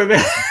that story.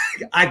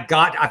 I've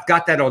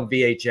got that on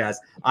VHS.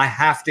 I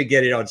have to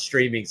get it on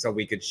streaming so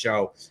we could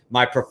show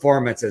my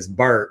performance as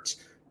Bert,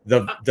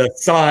 the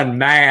son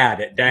mad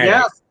at Daddy.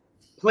 Yes,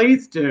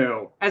 please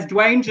do. As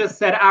Dwayne just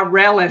said, I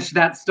relish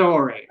that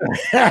story.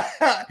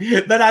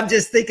 But I'm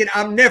just thinking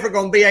I'm never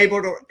going to be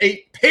able to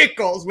eat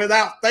pickles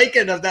without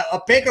thinking of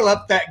a pickle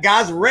up that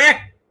guy's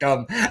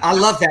rectum. I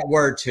love that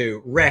word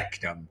too,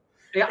 rectum.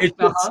 Yeah, it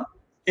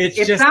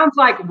sounds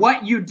like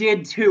what you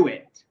did to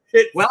it.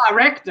 I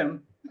wrecked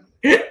him.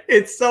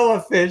 It's so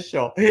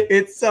official.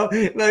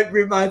 It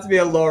reminds me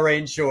of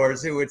Lorraine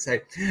Shores, who would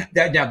say,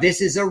 "Now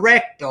this is a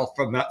rectal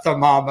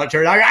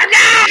thermometer." Like, no,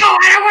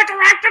 I don't want the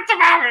rectal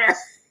thermometer.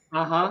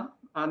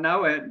 I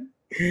know it.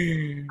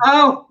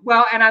 Oh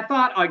well, and I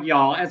thought,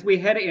 y'all, as we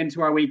head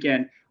into our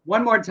weekend,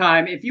 one more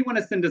time, if you want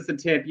to send us a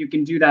tip, you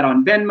can do that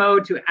on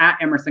Venmo to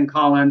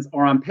 @EmersonCollins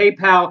or on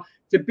PayPal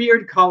to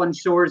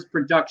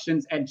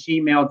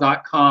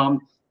beardcollinshoresproductions@gmail.com.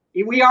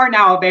 We are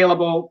now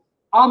available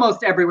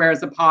almost everywhere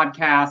as a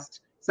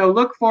podcast. So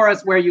look for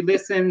us where you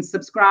listen,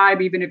 subscribe,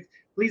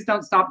 please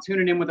don't stop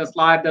tuning in with us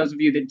live, those of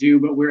you that do,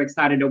 but we're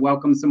excited to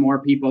welcome some more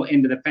people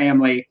into the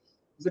family. It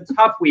was a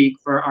tough week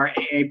for our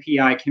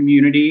AAPI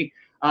community.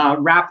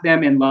 Wrap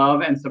them in love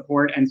and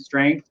support and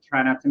strength.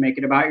 Try not to make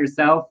it about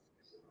yourself.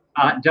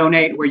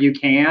 Donate where you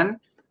can.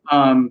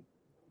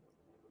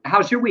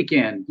 How's your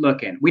weekend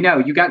looking? We know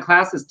you got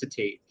classes to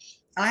teach.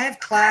 I have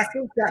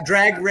classes, got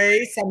drag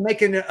race. I'm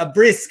making a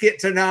brisket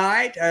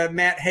tonight.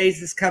 Matt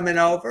Hayes is coming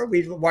over.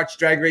 We watch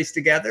drag race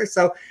together.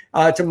 So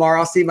tomorrow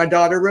I'll see my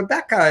daughter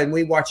Rebecca, and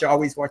we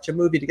always watch a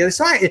movie together.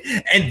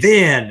 And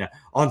then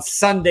on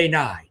Sunday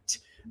night,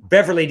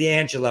 Beverly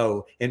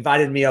D'Angelo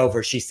invited me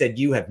over. She said,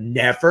 "You have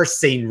never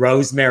seen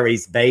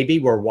Rosemary's Baby.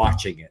 We're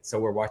watching it." So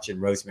we're watching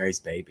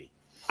Rosemary's Baby.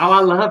 Oh, I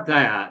love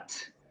that.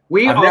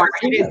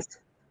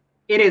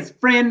 It is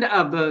friend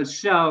of the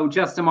show,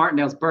 Justin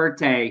Martindale's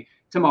birthday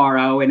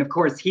tomorrow. And of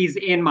course, he's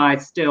in my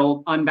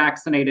still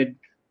unvaccinated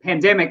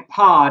pandemic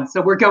pod.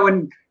 So we're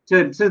going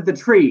to the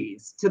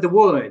trees, to the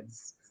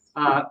woods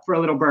for a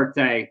little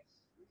birthday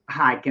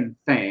hiking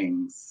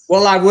things.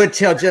 Well, I would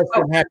tell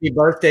Justin happy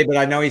birthday, but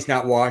I know he's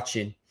not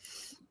watching.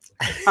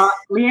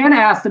 Leanne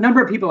asked, a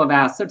number of people have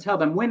asked, so tell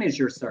them, when is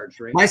your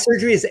surgery? My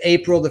surgery is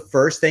April the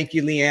 1st. Thank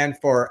you, Leanne,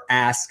 for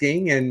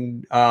asking.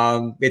 And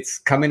it's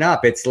coming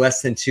up. It's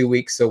less than 2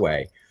 weeks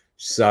away.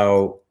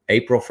 So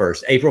April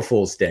 1st, April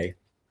Fool's Day.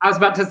 I was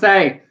about to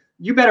say,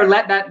 you better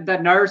let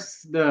that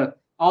nurse,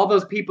 all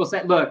those people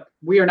say, look,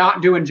 we are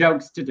not doing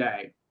jokes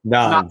today.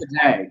 None. Not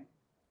today.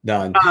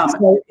 None.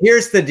 So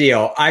here's the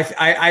deal. I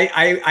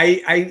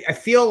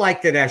feel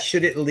like that I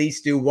should at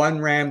least do one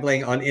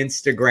rambling on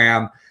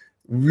Instagram,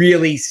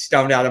 really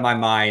stoned out of my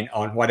mind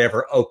on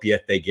whatever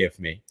opiate they give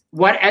me.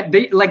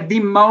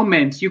 The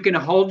moment you can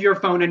hold your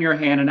phone in your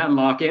hand and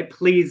unlock it,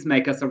 please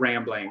make us a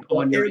rambling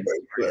on your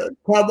Instagram.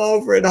 Come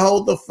over and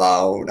hold the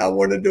phone. I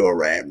want to do a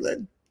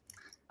rambling.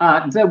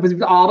 So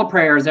with all the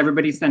prayers,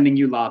 everybody's sending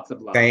you lots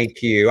of love.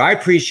 Thank you. I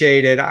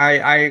appreciate it.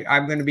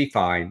 I'm going to be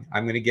fine.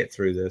 I'm going to get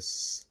through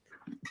this.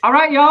 All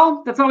right,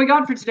 y'all. That's all we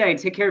got for today.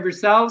 Take care of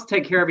yourselves.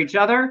 Take care of each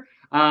other.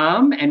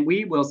 And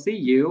we will see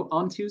you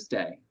on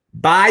Tuesday.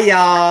 Bye,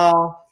 y'all.